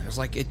Nirvana. It was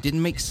like, it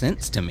didn't make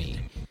sense to me.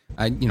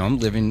 I'm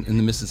living in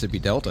the Mississippi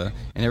Delta,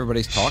 and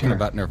everybody's talking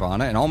about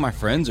Nirvana, and all my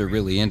friends are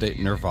really into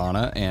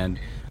Nirvana and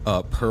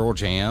Pearl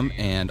Jam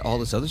and all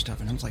this other stuff,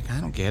 and I was like, I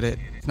don't get it.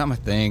 It's not my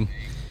thing.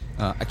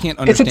 I can't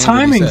understand. It's a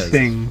timing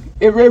thing.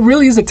 It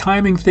really is a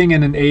timing thing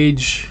and an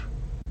age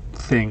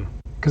thing.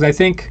 Because I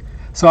think,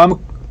 so I'm a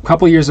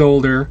couple years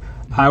older.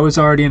 I was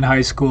already in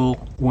high school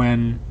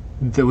when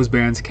those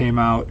bands came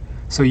out.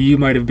 So you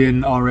might have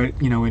been already,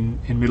 you know, in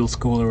middle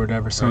school or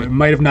whatever. So it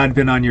might have not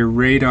been on your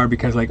radar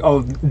because, like,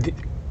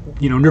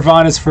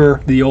 Nirvana's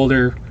for the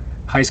older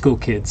high school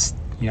kids,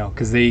 you know,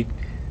 because they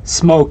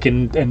smoke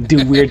and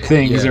do weird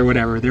things or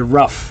whatever. They're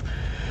rough.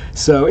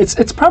 So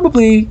it's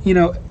probably, you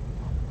know,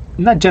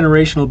 not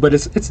generational, but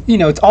it's you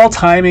know, it's all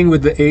timing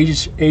with the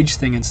age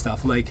thing and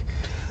stuff. Like,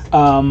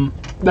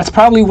 that's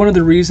probably one of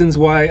the reasons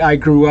why I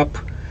grew up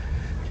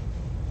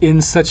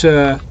in such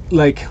a,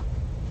 like,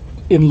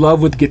 in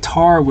love with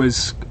guitar.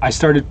 Was I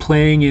started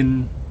playing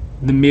in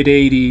the mid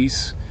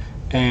 80s,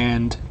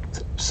 and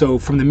so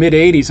from the mid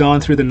 80s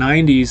on through the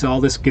 90s,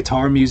 all this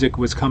guitar music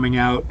was coming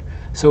out.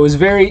 So it was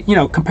very, you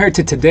know, compared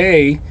to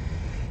today,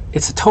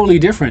 it's totally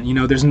different. You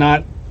know, there's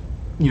not,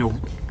 you know,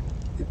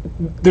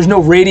 there's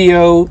no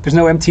radio, there's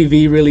no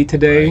MTV really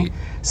today. Right.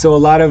 So a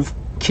lot of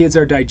kids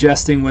are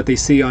digesting what they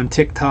see on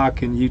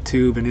TikTok and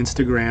YouTube and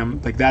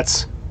Instagram. Like,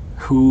 that's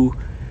who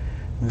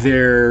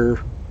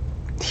their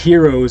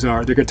heroes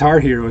are. Their guitar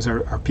heroes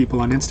are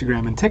people on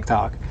Instagram and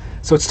TikTok.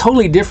 So it's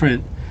totally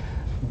different,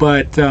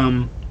 but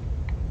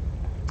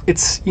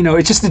it's, you know,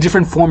 it's just a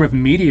different form of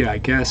media, I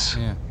guess.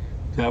 Yeah.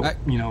 That,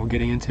 you know,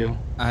 getting into.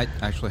 I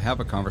actually have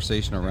a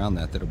conversation around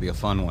that'll be a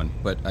fun one.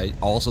 But I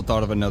also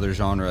thought of another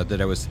genre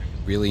that I was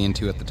really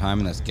into at the time,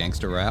 and that's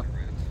gangster rap.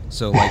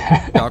 So,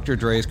 like, Dr.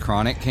 Dre's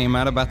Chronic came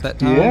out about that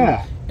time.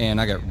 Yeah. And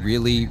I got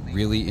really,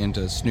 really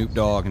into Snoop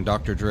Dogg and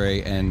Dr.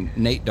 Dre, and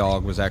Nate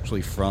Dogg was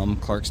actually from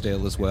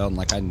Clarksdale as well, and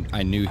like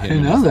I knew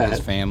him and his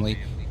family.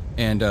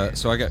 And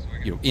so I got,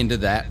 you know, into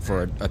that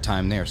for a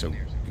time there. So,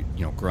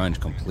 you know, grunge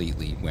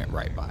completely went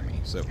right by me.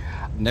 So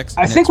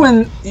I think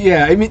when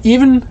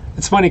even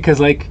it's funny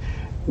because, like,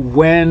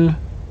 when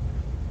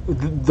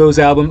those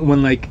albums,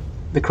 when like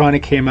the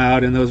Chronic came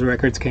out and those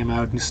records came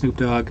out and Snoop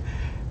Dogg,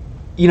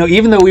 you know,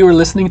 even though we were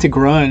listening to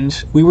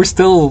grunge, we were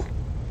still,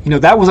 you know,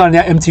 that was on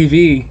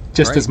MTV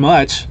just as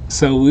much.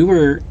 So we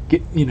were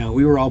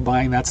all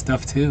buying that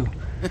stuff too.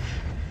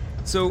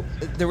 So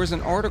there was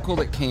an article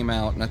that came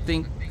out, and I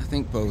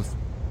think both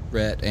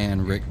Rhett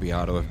and Rick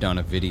Beato have done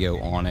a video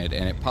on it,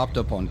 and it popped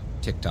up on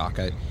TikTok.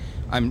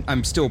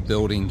 I'm still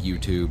building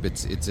YouTube.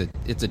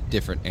 It's a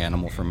different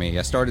animal for me.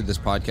 I started this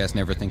podcast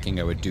never thinking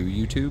I would do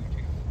YouTube,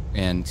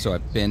 and so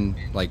I've been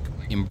like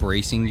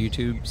embracing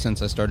YouTube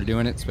since I started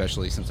doing it,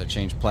 especially since I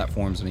changed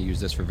platforms and I use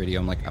this for video.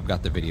 I'm like, I've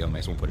got the video, may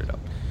as well put it up.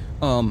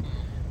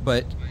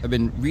 But I've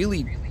been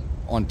really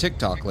on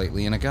TikTok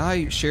lately, and a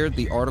guy shared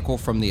the article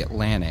from The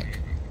Atlantic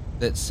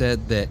that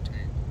said that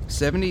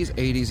 70s,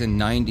 80s, and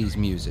 90s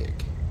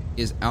music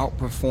is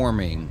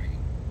outperforming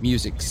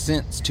music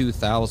since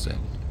 2000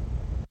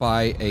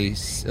 by a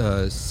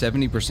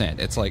 70%.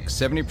 It's like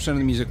 70% of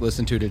the music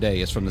listened to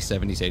today is from the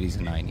 70s, 80s,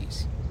 and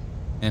 90s.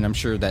 And I'm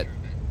sure that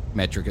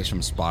metric is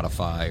from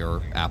Spotify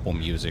or Apple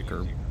Music,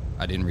 or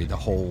I didn't read the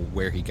whole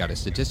where he got his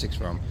statistics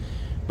from.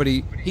 But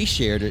he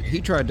shared it.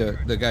 He tried to,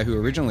 the guy who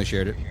originally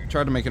shared it,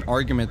 tried to make an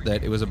argument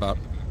that it was about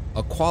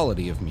a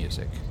quality of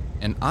music.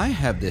 And I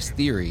have this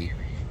theory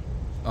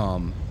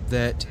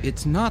that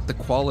it's not the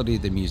quality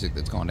of the music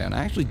that's gone down.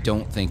 I actually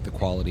don't think the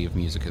quality of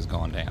music has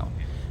gone down.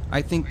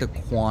 I think the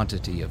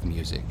quantity of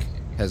music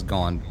has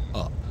gone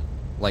up,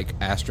 like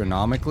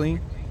astronomically.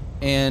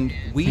 And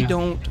we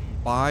don't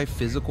buy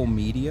physical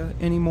media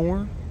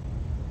anymore.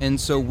 And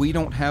so we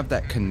don't have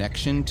that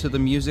connection to the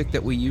music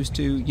that we used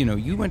to. You know,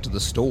 you went to the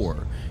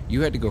store.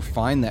 You had to go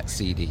find that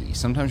CD.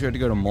 Sometimes you had to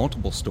go to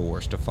multiple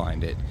stores to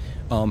find it.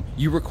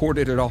 You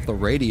recorded it off the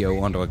radio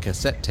onto a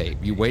cassette tape.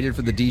 You waited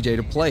for the DJ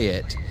to play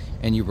it,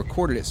 and you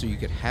recorded it so you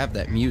could have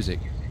that music.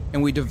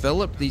 And we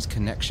developed these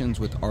connections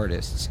with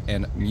artists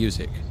and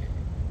music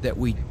that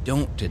we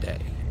don't today.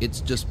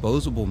 It's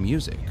disposable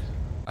music.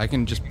 I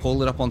can just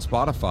pull it up on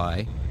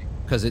Spotify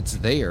because it's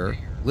there,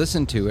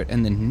 listen to it,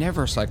 and then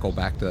never cycle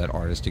back to that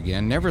artist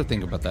again, never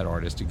think about that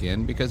artist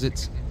again, because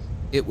it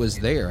was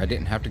there. I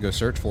didn't have to go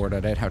search for it. I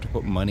didn't have to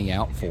put money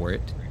out for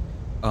it.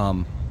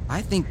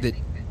 I think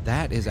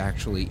that is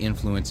actually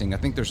influencing. I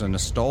think there's a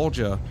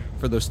nostalgia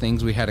for those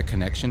things we had a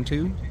connection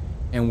to,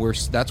 and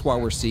that's why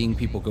we're seeing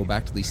people go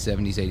back to these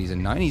 70s, 80s,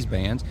 and 90s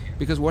bands,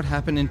 because what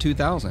happened in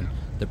 2000?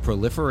 The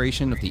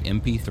proliferation of the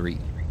MP3.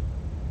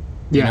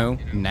 You know,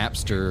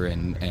 Napster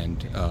and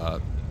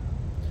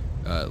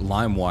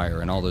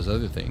LimeWire and all those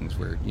other things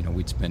where, you know,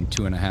 we'd spend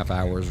 2.5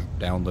 hours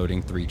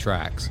downloading 3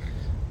 tracks.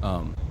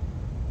 What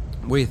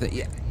do you think?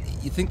 Yeah,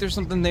 you think there's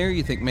something there?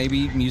 You think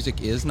maybe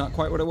music is not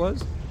quite what it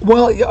was?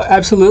 Well,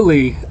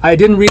 absolutely. I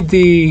didn't read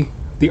the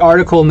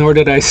article, nor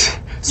did I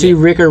see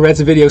Rick or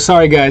Rhett's video.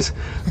 Sorry, guys.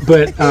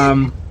 But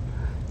I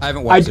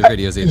haven't watched their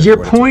videos either.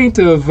 Your point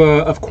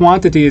of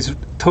quantity is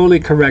totally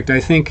correct. I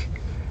think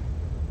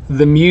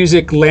the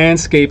music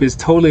landscape is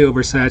totally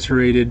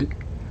oversaturated,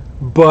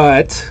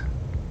 but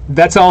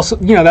that's also,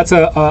 you know, that's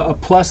a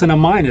plus and a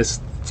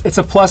minus. It's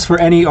a plus for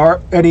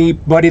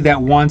anybody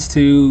that wants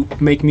to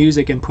make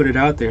music and put it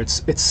out there.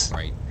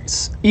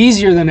 It's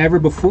easier than ever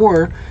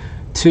before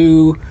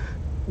to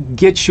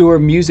get your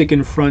music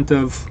in front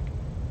of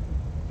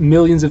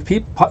millions of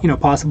people, you know,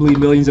 possibly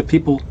millions of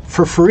people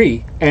for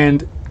free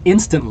and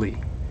instantly.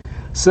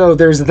 So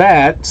there's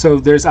that. So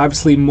there's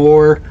obviously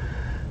more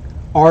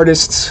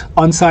artists,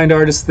 unsigned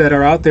artists that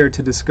are out there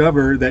to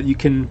discover that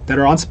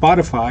are on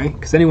Spotify,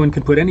 because anyone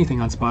can put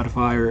anything on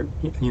Spotify or,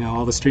 you know,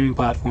 all the streaming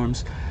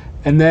platforms.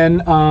 And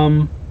then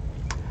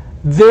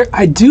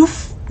I do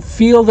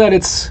feel that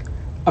it's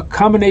a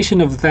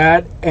combination of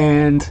that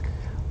and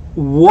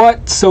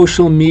what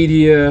social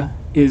media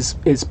is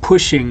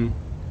pushing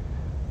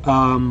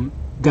down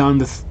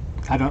the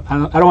I don't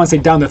want to say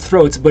down the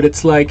throats, but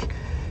it's like,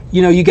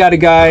 you know, you got a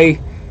guy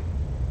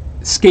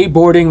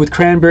skateboarding with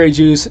cranberry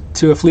juice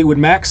to a Fleetwood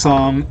Mac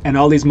song, and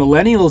all these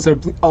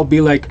millennials I'll be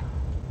like,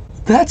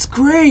 that's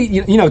great,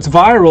 you know, it's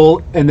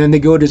viral, and then they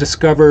go to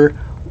discover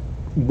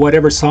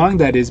whatever song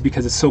that is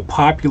because it's so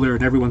popular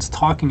and everyone's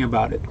talking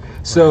about it.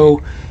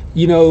 So,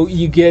 you know,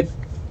 you get,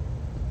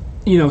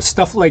 you know,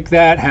 stuff like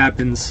that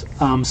happens.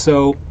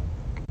 So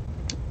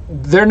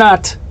they're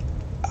not,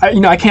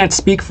 I can't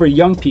speak for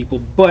young people,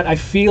 but I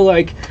feel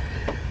like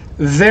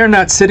they're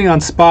not sitting on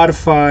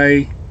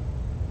Spotify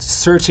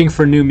searching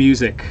for new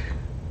music.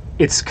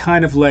 It's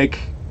kind of like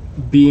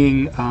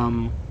being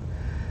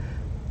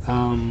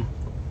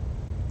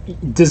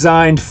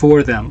designed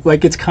for them.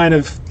 Like, it's kind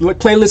of like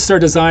playlists are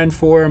designed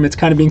for them. It's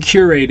kind of being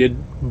curated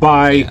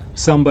by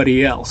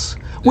somebody else,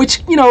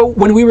 which, you know,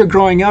 when we were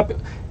growing up,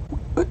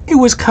 it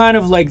was kind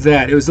of like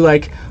that. It was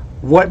like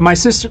what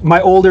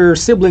my older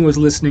sibling was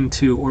listening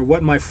to, or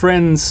what my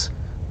friends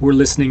were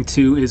listening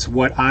to is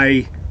what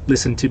I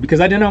listened to,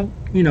 because I didn't know,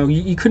 you know,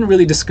 you couldn't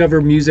really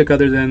discover music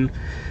other than,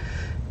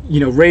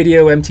 you know,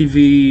 radio,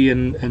 MTV,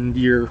 and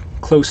your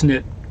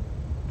close-knit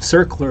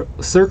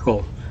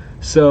circle.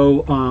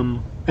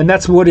 So, and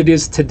that's what it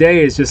is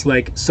today, is just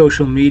like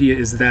social media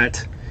is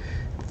that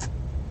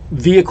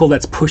vehicle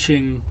that's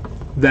pushing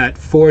that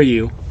for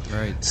you.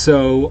 Right.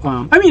 So,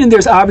 I mean, and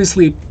there's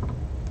obviously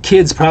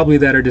kids probably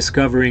that are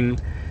discovering,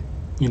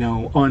 you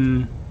know,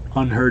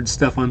 unheard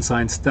stuff,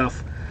 unsigned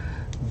stuff.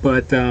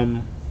 But,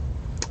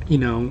 you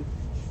know,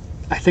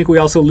 I think we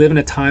also live in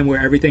a time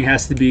where everything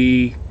has to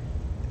be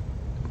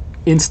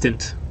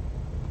instant.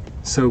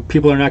 So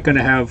people are not going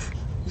to have,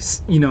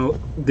 you know,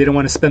 they don't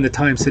want to spend the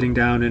time sitting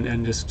down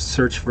and just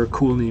search for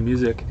cool new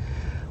music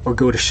or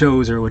go to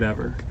shows or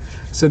whatever.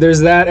 So there's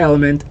that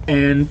element.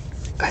 And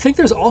I think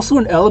there's also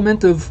an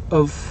element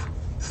of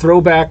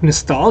throwback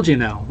nostalgia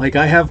now. Like,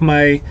 I have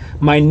my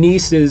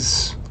niece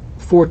is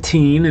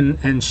 14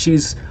 and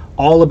she's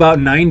all about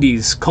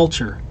 90s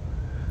culture.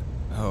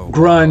 Oh,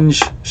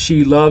 grunge. Wow.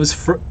 She loves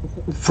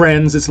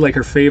Friends. It's like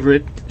her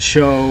favorite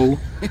show.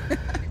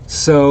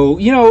 So,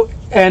 you know,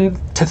 and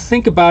to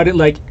think about it,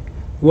 like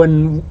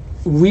when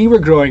we were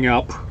growing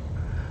up,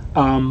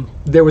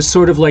 there was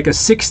sort of like a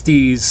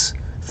 60s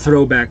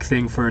throwback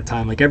thing for a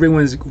time. Like,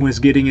 everyone was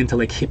getting into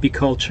like hippie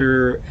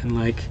culture and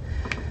like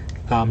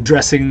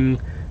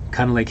dressing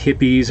kind of like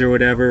hippies or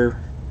whatever.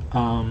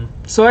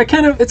 So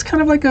it's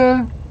kind of like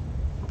a,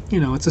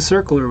 you know, it's a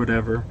circle or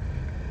whatever.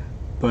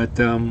 But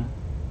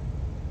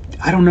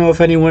I don't know if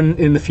anyone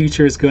in the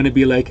future is going to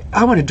be like,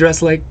 I want to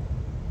dress like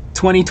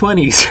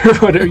 2020s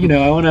or whatever, you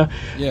know,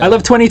 I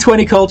love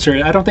 2020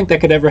 culture. I don't think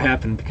that could ever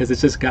happen because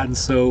it's just gotten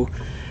so,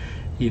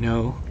 you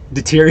know,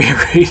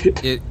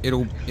 deteriorated.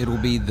 It'll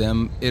be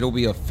them. It'll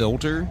be a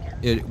filter.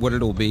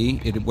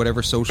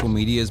 Whatever social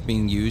media is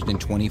being used in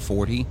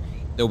 2040,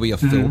 there'll be a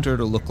filter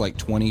to look like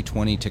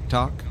 2020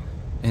 TikTok,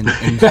 and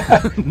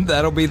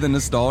that'll be the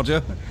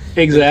nostalgia.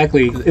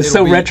 Exactly. It's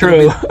so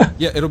retro.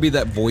 It'll be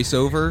that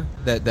voiceover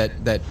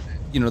that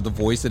you know, the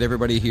voice that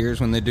everybody hears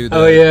when they do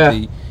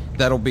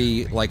that'll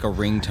be like a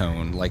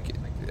ringtone, like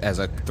as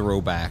a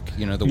throwback,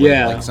 you know, the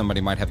way like somebody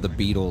might have the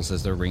Beatles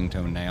as their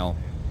ringtone now.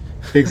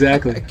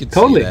 Exactly. I could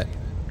totally see that.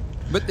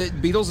 But the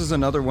Beatles is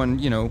another one,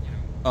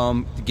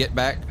 the Get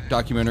Back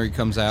documentary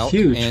comes out,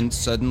 Huge. and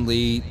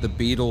suddenly the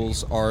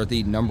Beatles are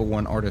the number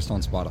one artist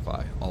on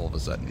Spotify all of a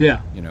sudden.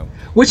 Yeah.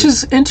 Which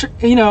is,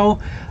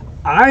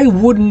 I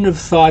wouldn't have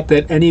thought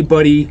that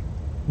anybody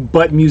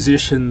but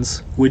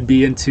musicians would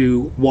be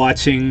into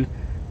watching,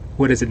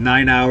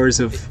 9 hours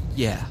of...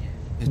 Yeah.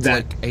 It's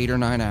like 8 or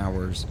 9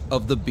 hours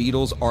of the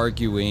Beatles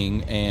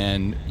arguing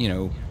and,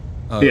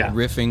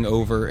 riffing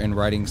over and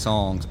writing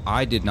songs.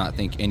 I did not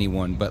think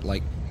anyone but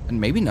and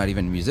maybe not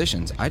even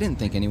musicians, I didn't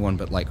think anyone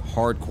but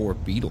hardcore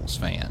Beatles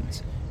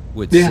fans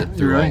would sit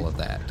through all of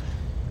that.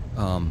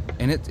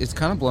 And it's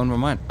kind of blown my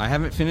mind. I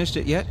haven't finished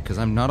it yet because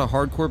I'm not a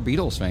hardcore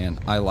Beatles fan.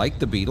 I like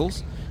the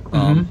Beatles.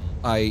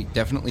 I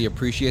definitely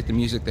appreciate the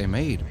music they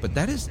made, but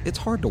it's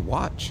hard to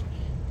watch.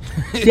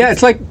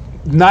 It's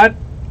not...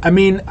 I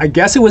mean, I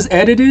guess it was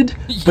edited,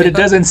 but it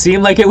doesn't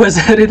seem like it was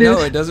edited. No,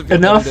 it doesn't feel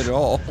enough. edited at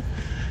all.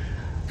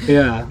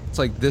 Yeah. It's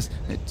like this.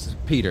 It's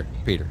Peter,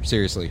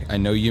 seriously. I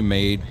know you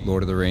made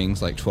Lord of the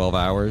Rings 12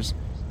 hours.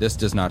 This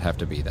does not have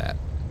to be that.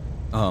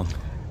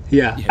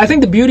 Yeah. I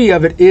think the beauty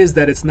of it is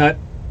that it's not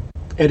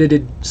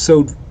edited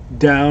so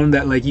down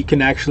that you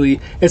can actually...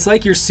 It's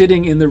like you're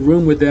sitting in the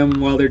room with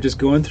them while they're just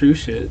going through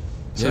shit.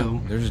 So. Yeah,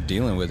 they're just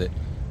dealing with it.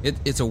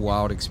 It's a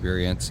wild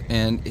experience,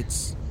 and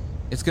it's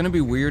going to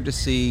be weird to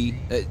see,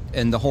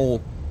 and the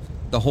whole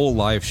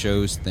live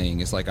shows thing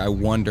is I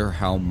wonder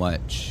how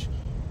much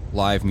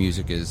live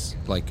music is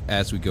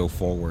as we go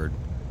forward.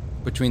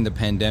 Between the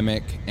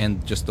pandemic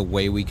and just the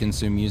way we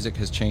consume music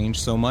has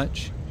changed so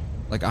much.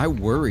 I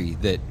worry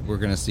that we're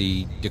going to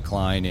see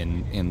decline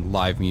in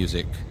live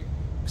music,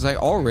 because I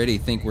already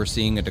think we're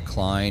seeing a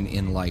decline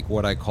in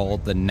what I call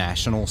the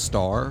national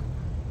star,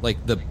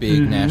 the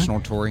big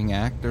national touring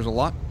act. There's a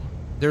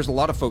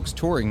lot of folks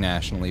touring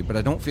nationally, but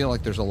I don't feel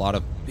like there's a lot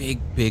of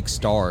big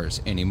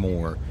stars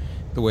anymore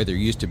the way there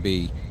used to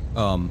be.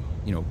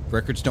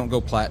 Records don't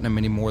go platinum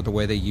anymore the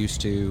way they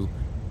used to.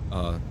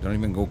 Don't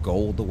even go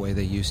gold the way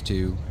they used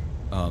to.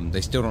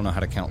 They still don't know how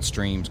to count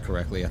streams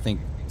correctly. I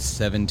think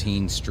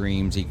 17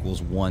 streams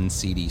equals 1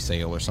 CD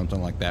sale or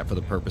something like that for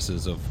the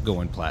purposes of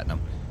going platinum.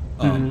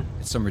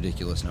 It's some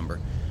ridiculous number.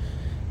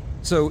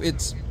 So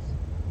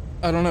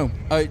I don't know.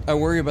 I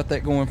worry about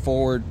that going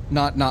forward.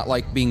 Not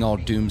being all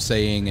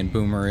doomsaying and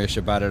boomerish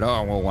about it.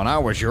 Oh, well, when I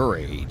was your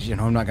age,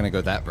 I'm not going to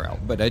go that route.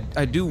 But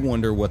I do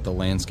wonder what the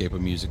landscape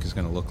of music is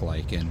going to look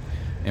like, and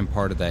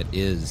part of that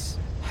is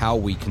how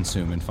we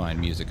consume and find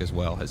music as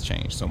well has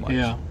changed so much.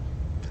 Yeah,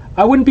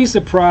 I wouldn't be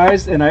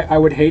surprised, and I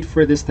would hate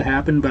for this to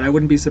happen, but I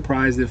wouldn't be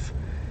surprised if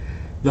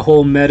the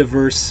whole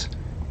metaverse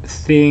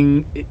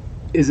thing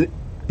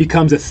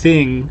becomes a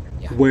thing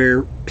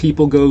where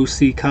people go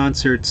see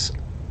concerts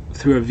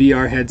through a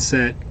VR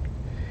headset,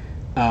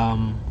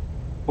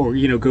 or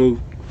go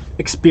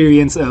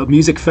experience a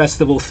music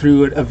festival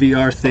through a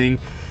VR thing.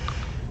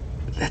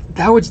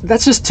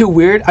 That's just too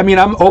weird. I mean,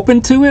 I'm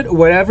open to it,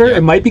 whatever. Yeah.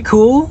 It might be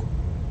cool,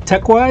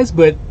 tech wise,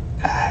 but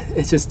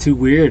it's just too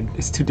weird.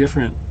 It's too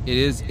different. It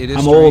is.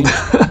 I'm strange. old,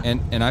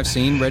 and I've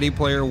seen Ready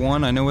Player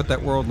One. I know what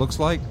that world looks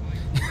like.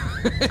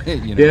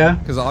 Yeah.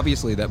 Because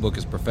obviously that book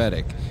is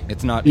prophetic.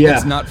 It's not. Yeah.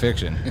 It's not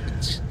fiction.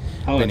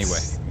 Anyway.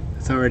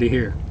 It's already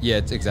here. Yeah,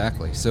 it's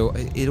exactly. So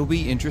it'll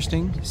be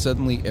interesting.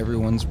 Suddenly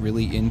everyone's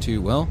really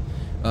into,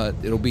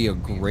 it'll be a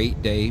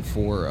great day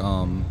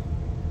for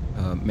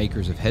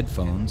makers of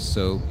headphones.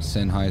 So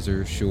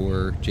Sennheiser,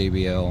 Shure,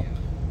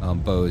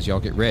 JBL, Bose, y'all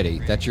get ready.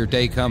 That's your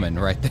day coming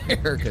right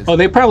there.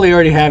 They probably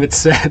already have it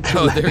set.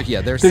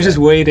 They're set. Just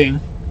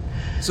waiting.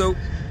 So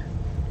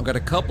I've got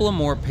a couple of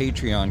more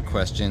Patreon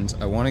questions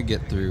I want to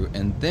get through,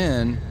 and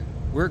then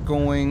we're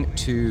going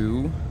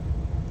to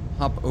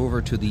hop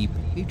over to the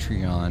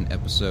Patreon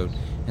episode,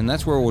 and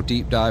that's where we'll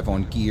deep dive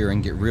on gear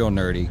and get real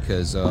nerdy,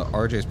 because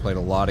RJ's played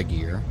a lot of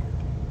gear,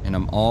 and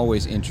I'm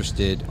always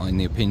interested in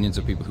the opinions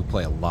of people who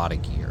play a lot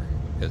of gear,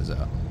 because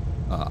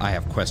I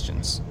have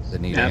questions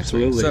that need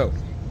answering.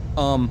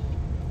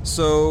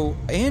 So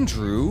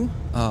Andrew,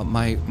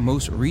 my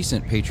most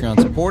recent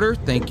Patreon supporter,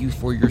 thank you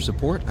for your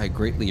support, I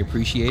greatly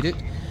appreciate it,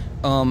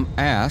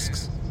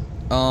 asks,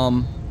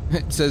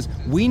 it says,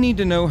 we need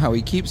to know how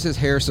he keeps his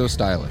hair so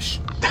stylish.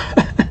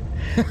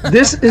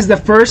 This is the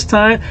first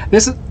time.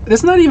 This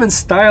is not even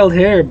styled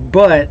hair,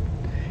 but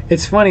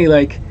it's funny.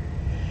 I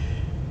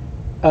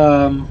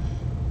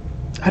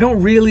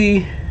don't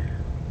really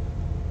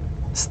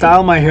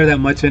style my hair that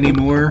much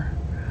anymore.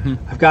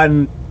 I've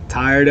gotten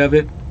tired of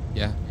it.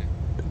 Yeah.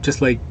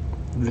 Just like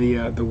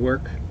the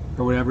work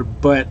or whatever.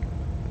 But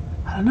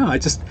I don't know.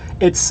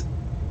 It's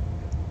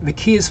the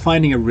key is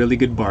finding a really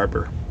good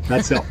barber.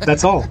 That's all.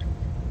 That's all.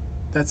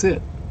 That's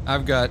it.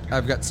 I've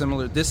got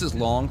similar. This is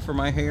long for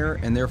my hair,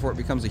 and therefore it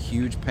becomes a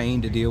huge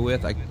pain to deal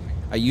with.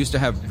 I used to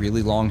have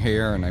really long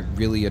hair, and I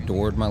really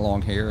adored my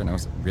long hair, and I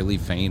was really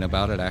vain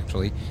about it,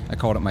 actually. I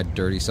called it my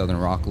dirty Southern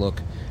rock look.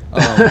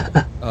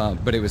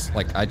 But it was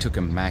I took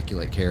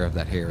immaculate care of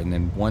that hair. And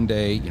then one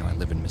day, I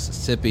live in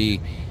Mississippi.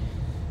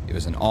 It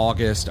was in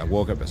August. I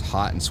woke up, it was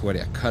hot and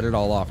sweaty. I cut it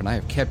all off, and I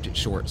have kept it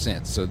short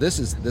since. So this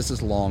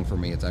is long for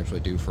me. It's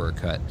actually due for a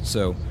cut.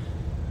 So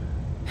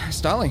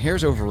Styling hair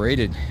is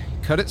overrated.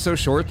 Cut it so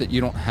short that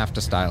you don't have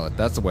to style it.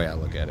 That's the way I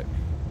look at it.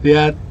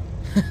 Yeah,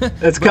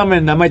 that's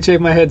coming. I might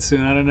shave my head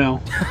soon. I don't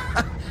know.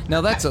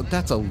 Now that's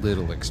a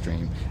little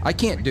extreme. I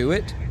can't do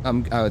it.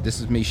 This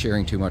is me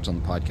sharing too much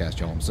on the podcast,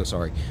 y'all. I'm so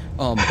sorry.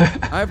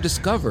 I've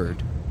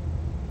discovered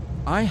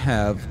I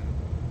have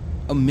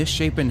a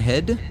misshapen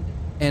head,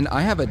 and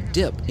I have a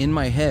dip in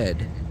my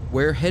head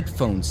where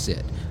headphones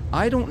sit.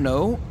 I don't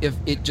know if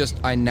it just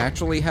I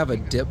naturally have a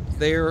dip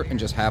there and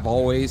just have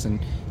always, and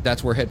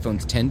that's where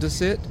headphones tend to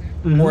sit,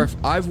 or if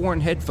I've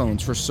worn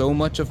headphones for so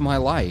much of my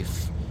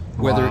life,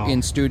 whether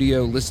in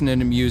studio, listening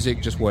to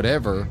music, just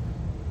whatever,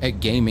 at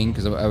gaming,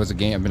 because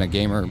I've been a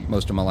gamer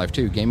most of my life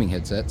too, gaming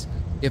headsets.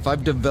 If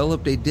I've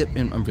developed a dip,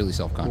 and I'm really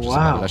self-conscious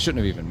about it, I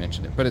shouldn't have even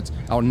mentioned it, but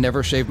I'll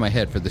never shave my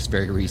head for this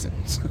very reason.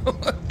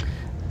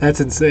 That's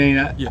insane.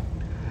 Yeah.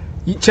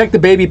 You check the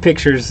baby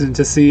pictures and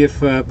to see if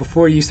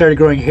before you started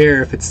growing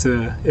hair, if it's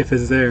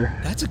there.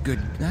 That's a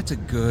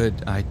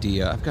good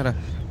idea. I've got a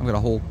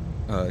whole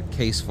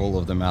case full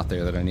of them out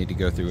there that I need to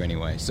go through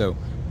anyway. So,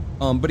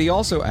 but he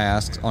also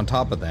asks on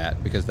top of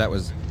that, because that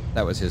was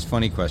his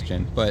funny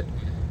question. But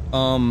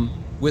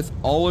with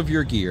all of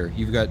your gear,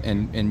 you've got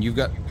and you've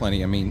got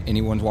plenty. I mean,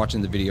 anyone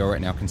watching the video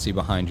right now can see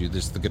behind you.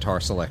 The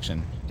guitar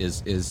selection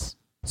is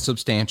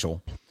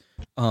substantial.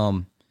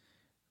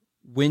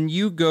 When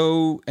you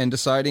go and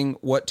deciding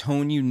what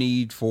tone you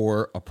need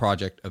for a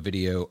project, a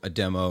video, a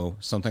demo,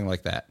 something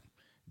like that,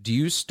 do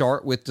you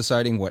start with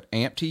deciding what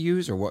amp to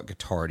use or what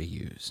guitar to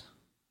use?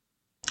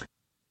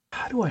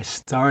 How do I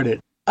start it?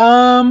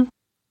 Probably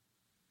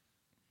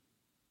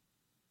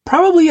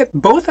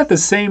both at the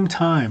same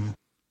time.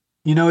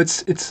 You know,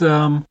 it's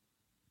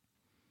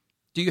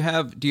Do you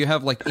have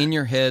like in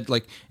your head,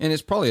 like, and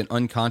it's probably an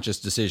unconscious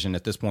decision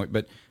at this point,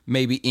 but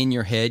maybe in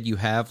your head you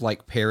have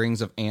like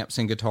pairings of amps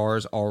and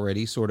guitars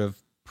already sort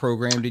of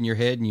programmed in your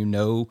head, and you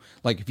know,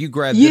 like if you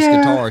grab this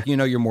guitar, you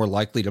know you're more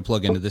likely to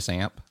plug into this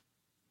amp?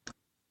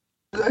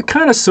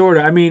 Kind of, sort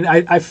of. I mean,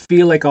 I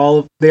feel like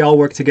they all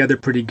work together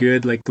pretty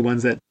good. Like the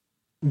ones that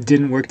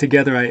didn't work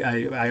together,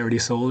 I already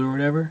sold or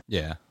whatever.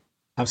 Yeah.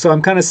 So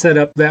I'm kind of set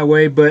up that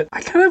way, but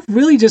I kind of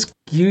really just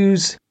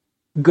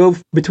go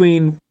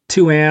between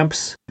 2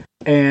 amps,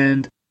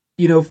 and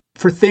you know,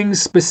 for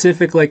things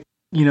specific like,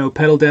 you know,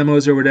 pedal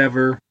demos or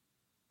whatever,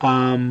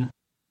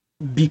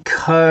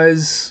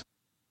 because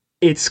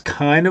it's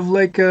kind of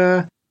like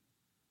you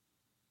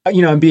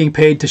know, I'm being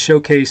paid to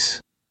showcase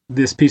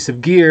this piece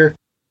of gear.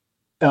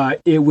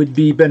 It would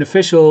be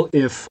beneficial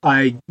if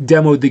I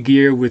demoed the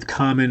gear with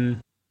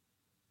common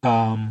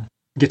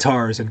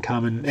guitars and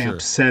common amp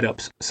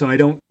setups, so I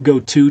don't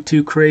go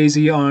too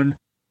crazy on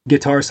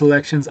guitar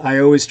selections. I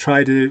always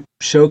try to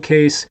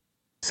showcase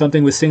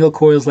something with single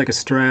coils like a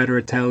Strat or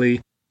a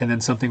Tele, and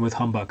then something with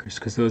humbuckers,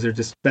 because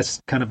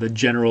that's kind of the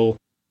general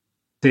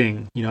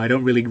thing. You know, I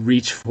don't really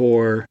reach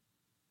for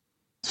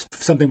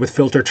something with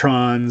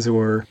Filtertrons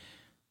or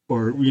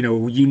you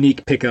know,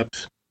 unique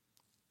pickups.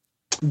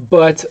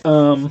 But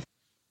you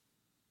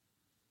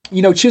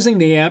know, choosing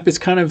the amp is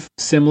kind of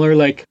similar.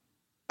 Like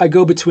I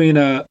go between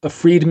a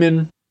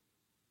Friedman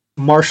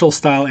Marshall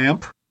style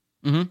amp,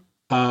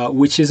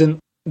 which isn't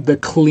the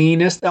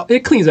cleanest.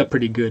 It cleans up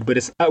pretty good,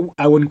 but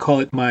I wouldn't call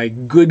it my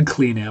good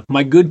clean amp.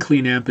 My good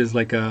clean amp is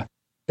like an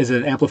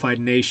Amplified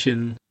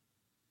Nation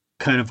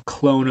kind of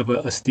clone of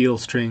a steel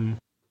string,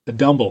 a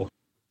Dumble,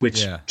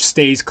 which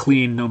stays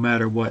clean no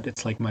matter what.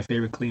 It's like my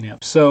favorite clean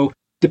amp. So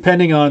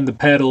depending on the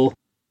pedal,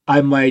 I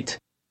might,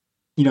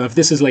 you know, if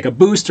this is like a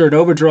boost or an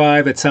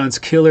overdrive that sounds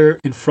killer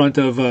in front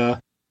of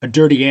a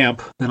dirty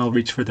amp, then I'll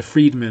reach for the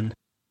Friedman.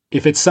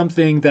 If it's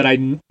something that I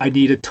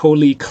need a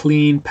totally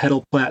clean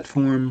pedal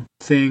platform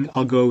thing,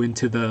 I'll go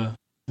into the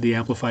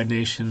Amplified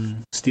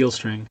Nation steel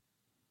string.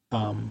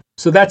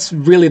 So that's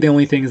really the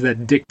only things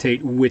that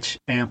dictate which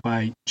amp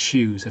I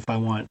choose, if I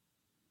want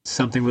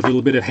something with a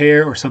little bit of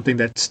hair or something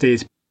that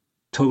stays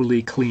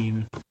totally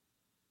clean.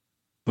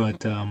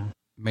 But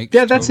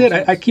that's it.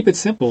 I keep it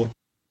simple.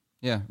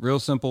 Yeah, real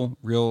simple,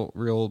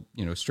 real,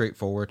 you know,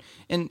 straightforward.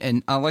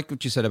 And I like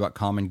what you said about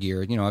common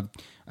gear. You know,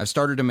 I've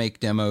started to make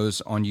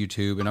demos on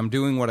YouTube, and I'm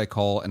doing what I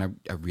call, and I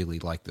really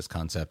like this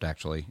concept,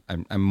 actually.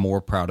 I'm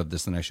more proud of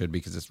this than I should,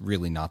 because it's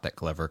really not that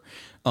clever.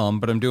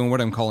 But I'm doing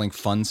what I'm calling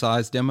fun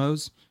size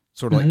demos,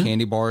 sort of like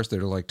candy bars that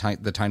are like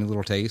the tiny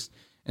little taste.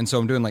 And so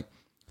I'm doing like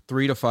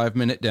 3 to 5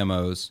 minute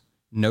demos,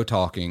 no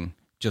talking,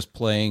 just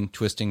playing,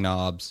 twisting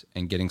knobs,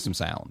 and getting some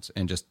sounds.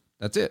 And just,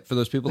 that's it for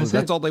those people.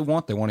 That's all they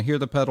want. They want to hear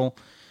the pedal.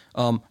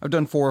 I've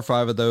done 4 or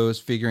 5 of those,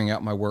 figuring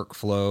out my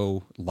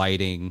workflow,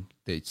 lighting.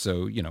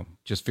 So, you know,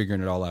 just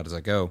figuring it all out as I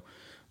go.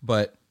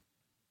 But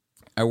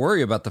I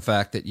worry about the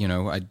fact that, you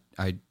know,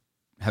 I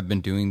have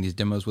been doing these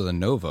demos with a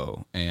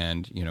Novo,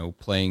 and, you know,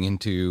 playing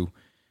into,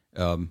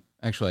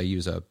 actually I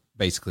use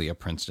basically a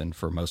Princeton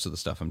for most of the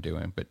stuff I'm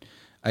doing. But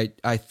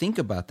I think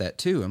about that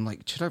too. I'm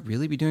like, should I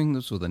really be doing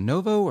this with a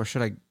Novo, or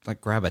should I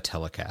like grab a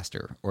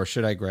Telecaster, or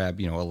should I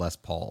grab, you know, a Les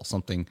Paul,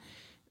 something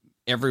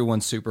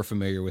everyone's super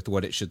familiar with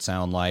what it should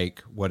sound like,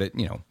 what it,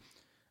 you know,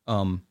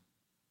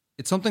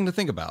 it's something to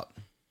think about.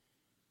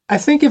 I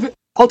think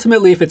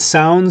ultimately, if it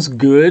sounds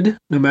good,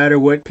 no matter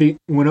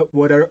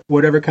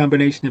whatever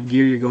combination of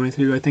gear you're going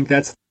through, I think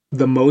that's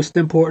the most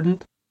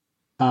important.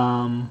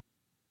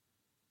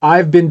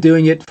 I've been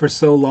doing it for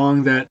so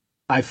long that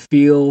I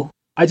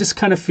just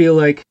kind of feel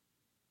like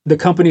the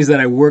companies that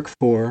I work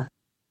for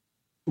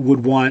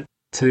would want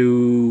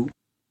to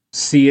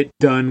see it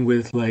done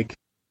with, like,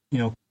 you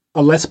know,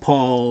 a Les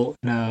Paul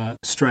and a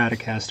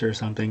Stratocaster or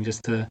something,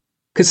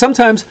 because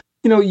sometimes,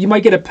 you know, you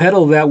might get a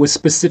pedal that was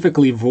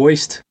specifically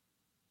voiced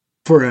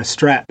for a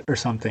Strat or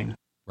something.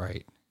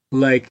 Right.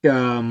 Like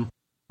the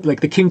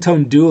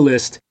Kingtone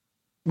Duelist,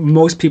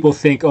 most people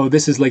think, oh,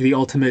 this is like the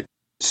ultimate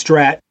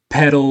Strat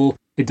pedal.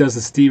 It does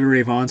the Stevie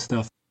Ray Vaughan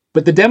stuff.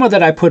 But the demo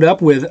that I put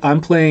up with, I'm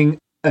playing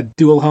a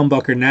dual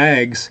humbucker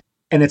Nags,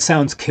 and it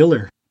sounds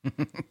killer.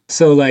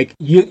 So, like,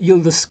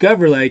 you'll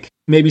discover, like,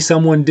 maybe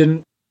someone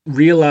didn't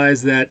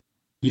realize that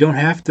you don't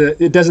have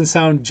to, it doesn't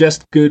sound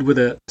just good with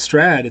a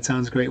Strat, it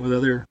sounds great with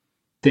other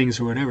things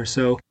or whatever.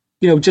 So,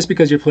 you know, just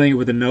because you're playing it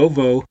with a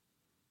Novo,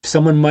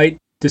 someone might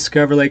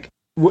discover, like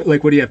what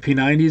do you have,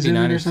 P90s in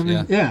it or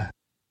something? Yeah.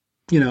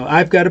 You know,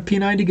 I've got a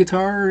P90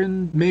 guitar,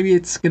 and maybe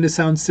it's going to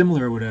sound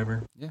similar or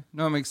whatever. Yeah,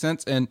 no, it makes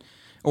sense.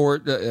 Or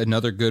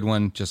another good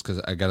one, just because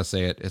I got to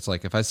say it, it's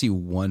like if I see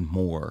one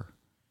more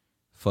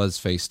Fuzz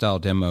Face style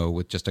demo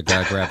with just a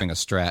guy grabbing a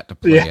Strat to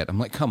play it, I'm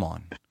like, come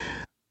on.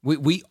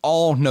 We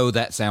all know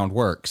that sound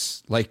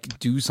works. Like,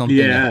 do something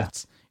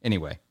else.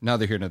 Anyway,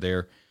 neither here nor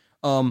there.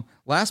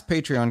 Last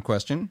Patreon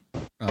question.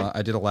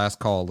 I did a last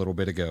call a little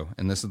bit ago,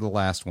 and this is the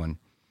last one.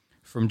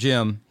 From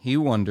Jim, he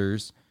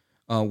wonders,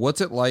 what's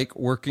it like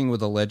working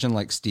with a legend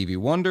like Stevie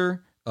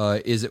Wonder?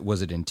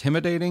 Was it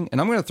intimidating? And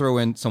I'm going to throw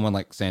in someone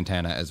like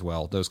Santana as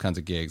well. Those kinds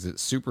of gigs.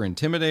 It's super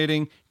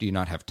intimidating. Do you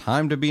not have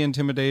time to be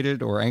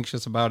intimidated or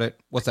anxious about it?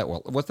 What's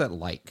that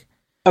like?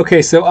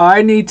 Okay, so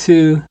I need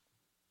to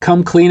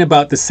come clean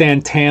about the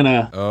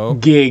Santana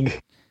gig.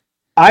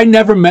 I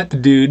never met the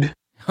dude.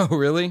 Oh,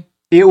 really?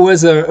 It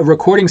was a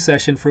recording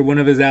session for one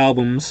of his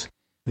albums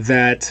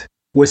that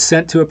was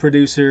sent to a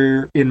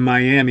producer in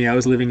Miami. I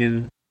was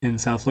living in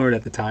South Florida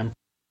at the time.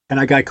 And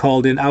a guy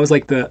called in. I was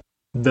like the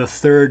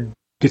third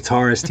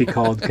guitarist he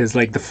called, because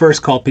like the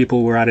first call,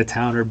 people were out of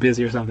town or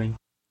busy or something.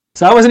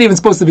 So I wasn't even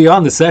supposed to be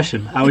on the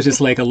session. I was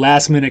just like a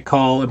last minute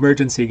call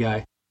emergency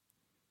guy.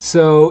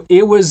 So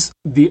it was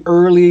the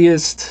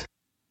earliest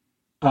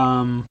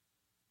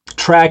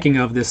tracking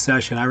of this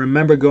session. I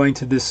remember going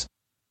to this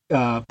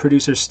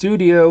producer's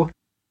studio,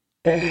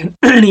 and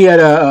he had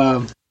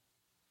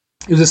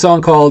it was a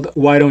song called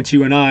Why Don't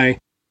You and I,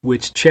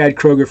 which Chad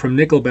Kroeger from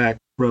Nickelback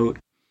wrote.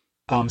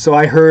 So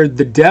I heard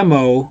the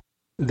demo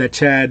that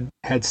Chad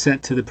had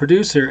sent to the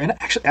producer, and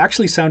it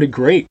actually sounded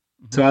great.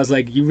 So I was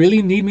like, you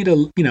really need me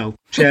to, you know,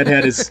 Chad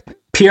had his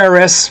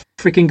PRS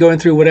freaking going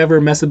through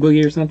whatever, Mesa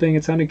Boogie or something.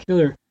 It sounded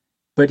killer.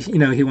 But, you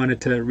know, he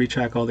wanted to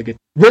retrack all the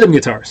rhythm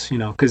guitars, you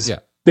know, because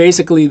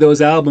basically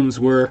those albums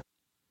were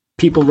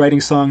people writing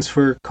songs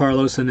for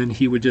Carlos, and then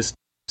he would just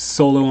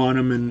solo on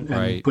them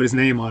and put his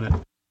name on it.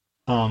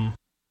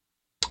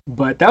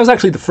 But that was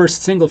actually the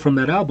first single from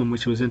that album,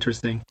 which was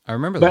interesting. I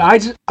remember that.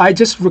 But I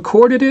just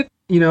recorded it.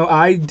 You know,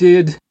 I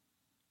did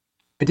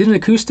an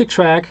acoustic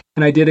track,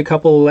 and I did a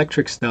couple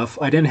electric stuff.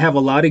 I didn't have a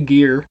lot of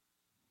gear.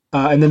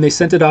 And then they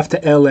sent it off to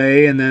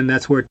LA, and then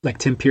that's where like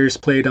Tim Pierce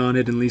played on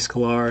it, and Lee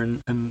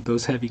Sklar and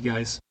those heavy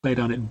guys played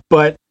on it.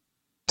 But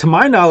to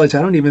my knowledge,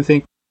 I don't even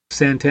think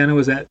Santana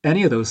was at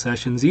any of those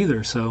sessions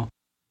either. So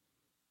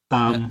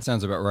that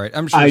sounds about right.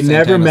 I'm sure I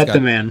never met the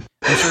man.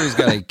 I'm sure he's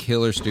got a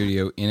killer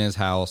studio in his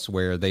house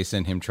where they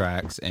send him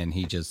tracks, and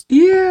he just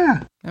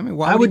I mean,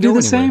 why I would do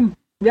the same.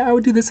 Yeah, I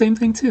would do the same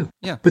thing too.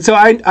 Yeah. But so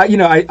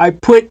I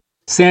put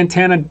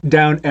Santana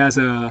down as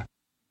a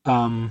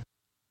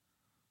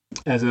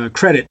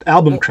credit,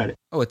 album credit.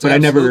 Oh, it's but I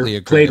never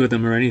a played with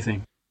him or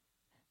anything.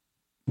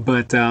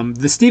 But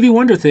the Stevie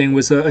Wonder thing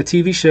was a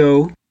TV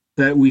show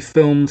that we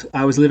filmed.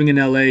 I was living in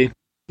LA.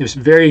 It was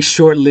very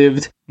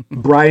short-lived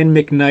Brian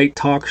McKnight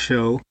talk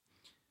show.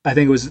 I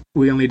think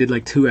we only did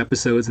like 2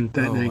 episodes, and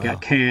then it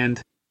got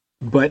canned.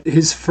 But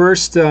his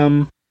first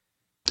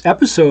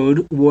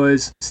episode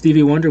was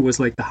Stevie Wonder was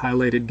like the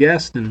highlighted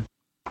guest, and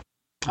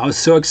I was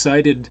so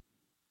excited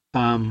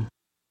to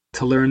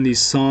learn these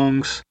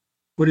songs.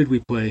 What did we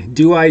play?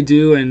 Do I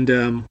Do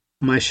and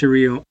My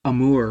Cherie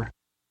Amour.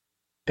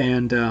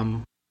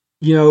 And,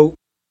 you know,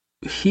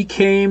 he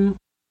came,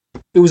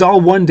 it was all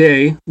one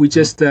day. We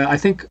just, I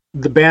think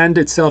the band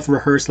itself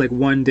rehearsed like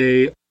one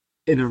day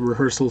in a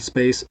rehearsal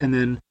space. And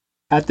then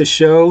at the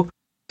show,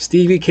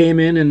 Stevie came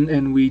in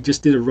and we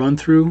just did a run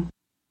through,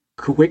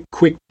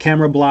 quick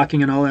camera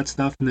blocking and all that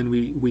stuff. And then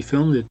we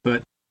filmed it.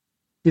 But,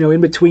 you know,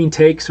 in between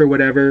takes or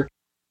whatever,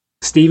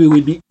 Stevie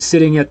would be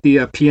sitting at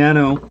the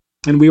piano,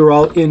 and we were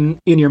all in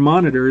ear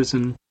monitors,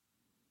 and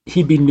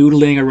he'd be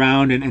noodling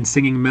around and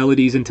singing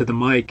melodies into the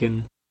mic,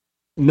 and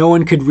no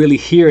one could really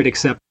hear it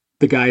except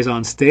the guys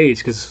on stage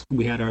because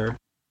we had our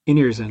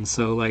in-ears in.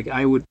 So like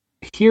I would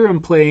hear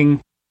him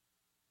playing.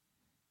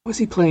 What was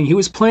he playing? He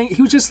was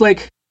just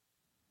like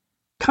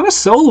kind of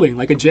soloing,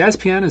 like a jazz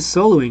pianist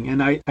soloing,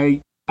 and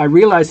I I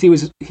realized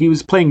he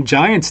was playing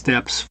Giant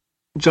Steps,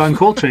 John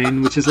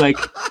Coltrane, which is like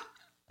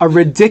a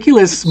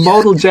ridiculous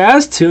modal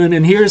jazz tune,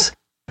 and here's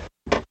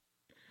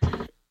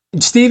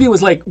Stevie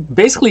was like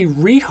basically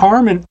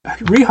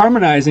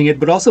reharmonizing it,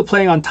 but also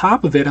playing on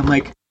top of it. I'm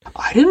like,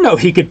 I didn't know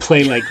he could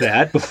play like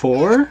that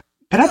before.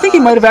 And I think he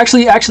might have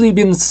actually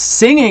been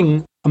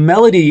singing a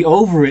melody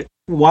over it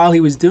while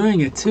he was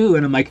doing it too.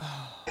 And I'm like,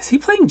 is he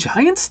playing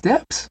Giant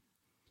Steps?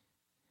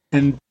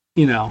 And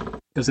it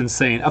was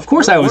insane. Of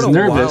course, I was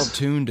nervous. What a wild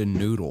tune to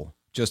noodle.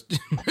 Just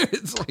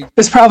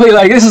it's probably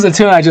like, this is a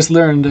tune I just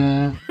learned.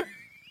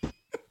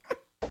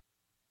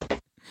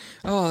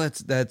 Oh,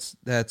 that's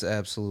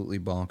absolutely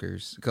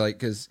bonkers. Like,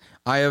 because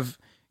I have,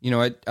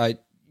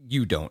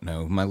 you don't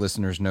know, my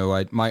listeners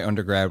know, my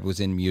undergrad was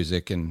in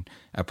music, and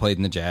I played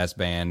in the jazz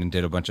band and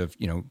did a bunch of,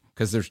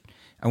 because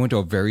I went to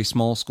a very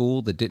small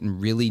school that didn't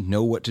really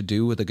know what to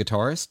do with a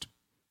guitarist,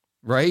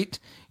 right?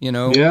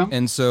 Yeah.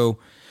 And so,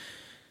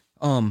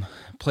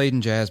 played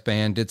in jazz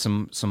band, did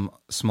some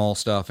small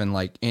stuff, and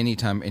like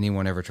anytime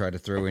anyone ever tried to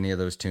throw any of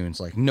those tunes,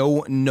 like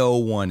no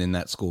one in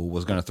that school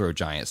was going to throw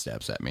Giant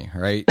Steps at me,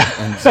 right?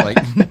 And it's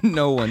like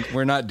no one,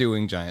 we're not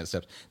doing Giant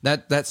Steps.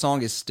 That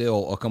song is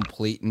still a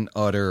complete and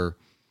utter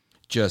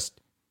just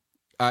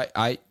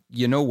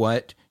you know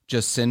what?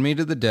 Just send me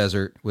to the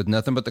desert with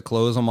nothing but the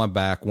clothes on my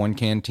back, one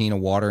canteen of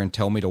water, and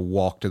tell me to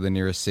walk to the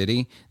nearest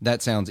city.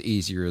 That sounds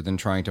easier than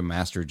trying to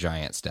master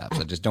Giant Steps.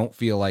 I just don't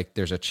feel like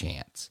there's a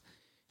chance.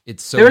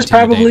 It's so there's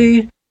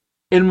probably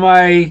in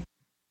my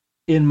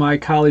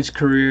college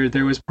career,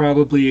 there was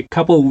probably a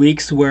couple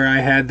weeks where I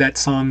had that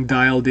song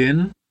dialed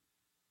in,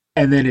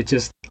 and then it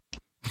just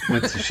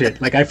went to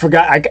shit. Like I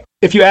forgot.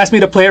 If you asked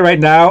me to play it right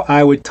now,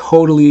 I would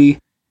totally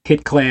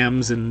hit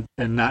clams and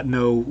not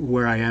know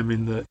where I am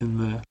in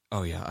the.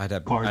 Oh yeah, I'd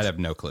have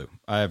no clue.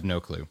 I have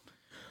no clue.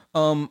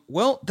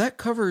 Well, that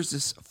covers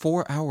this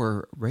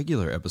 4-hour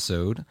regular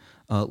episode.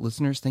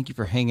 Listeners, thank you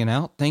for hanging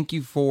out. Thank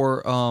you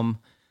for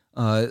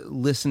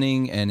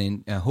listening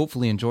and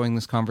hopefully enjoying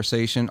this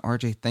conversation.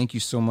 RJ, thank you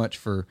so much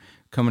for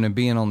coming and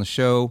being on the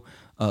show.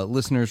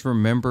 Listeners,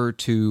 remember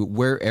to,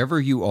 wherever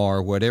you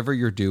are, whatever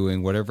you're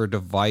doing, whatever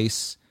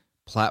device,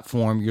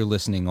 platform you're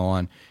listening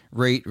on,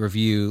 rate,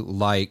 review,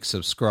 like,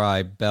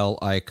 subscribe, bell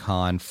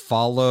icon,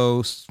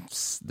 follow.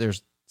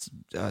 There's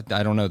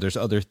I don't know. There's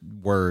other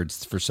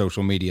words for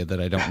social media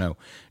that I don't know.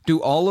 Do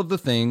all of the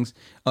things.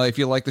 If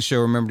you like the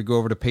show, remember to go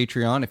over to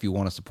Patreon if you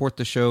want to support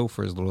the show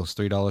for as little as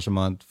 $3 a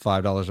month,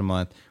 $5 a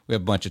month. We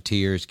have a bunch of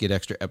tiers, get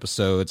extra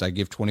episodes. I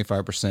give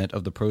 25%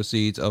 of the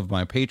proceeds of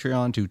my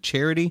Patreon to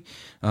charity.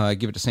 I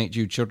give it to St.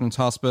 Jude Children's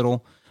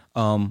Hospital.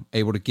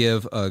 Able to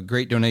give a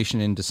great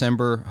donation in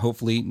December.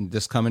 Hopefully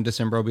this coming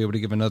December, I'll be able to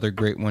give another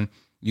great one.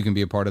 You can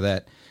be a part of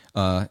that.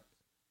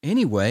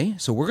 Anyway,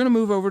 so we're going to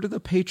move over to the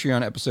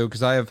Patreon episode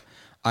because I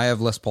have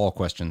Les Paul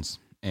questions,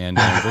 and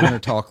we're going to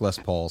talk Les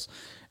Pauls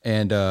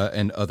and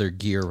other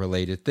gear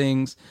related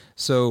things.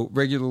 So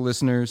regular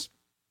listeners,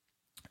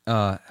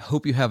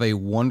 hope you have a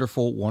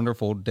wonderful,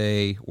 wonderful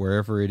day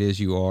wherever it is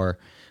you are.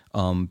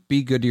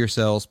 Be good to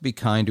yourselves, be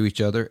kind to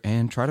each other,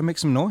 and try to make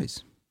some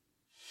noise.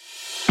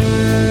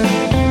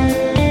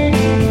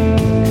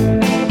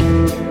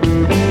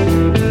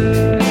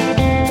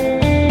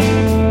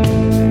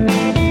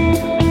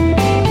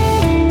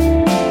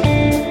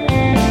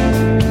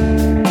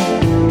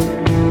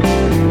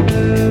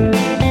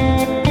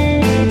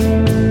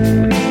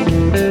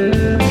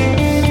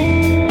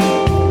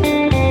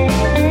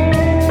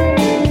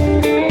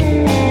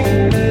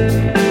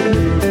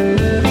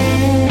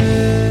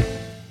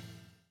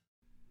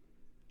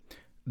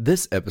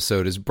 This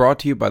episode is brought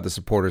to you by the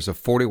supporters of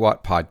 40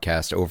 Watt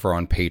Podcast over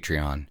on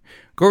Patreon.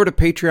 Go over to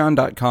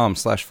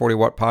patreon.com/40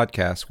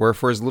 Watt where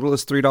for as little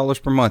as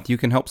 $3 per month, you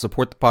can help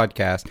support the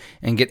podcast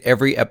and get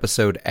every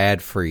episode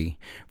ad-free.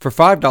 For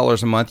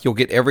 $5 a month, you'll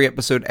get every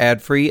episode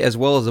ad-free as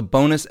well as a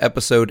bonus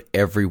episode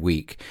every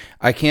week.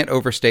 I can't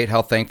overstate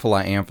how thankful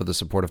I am for the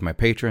support of my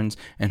patrons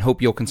and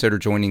hope you'll consider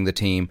joining the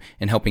team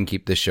and helping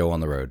keep this show on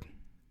the road.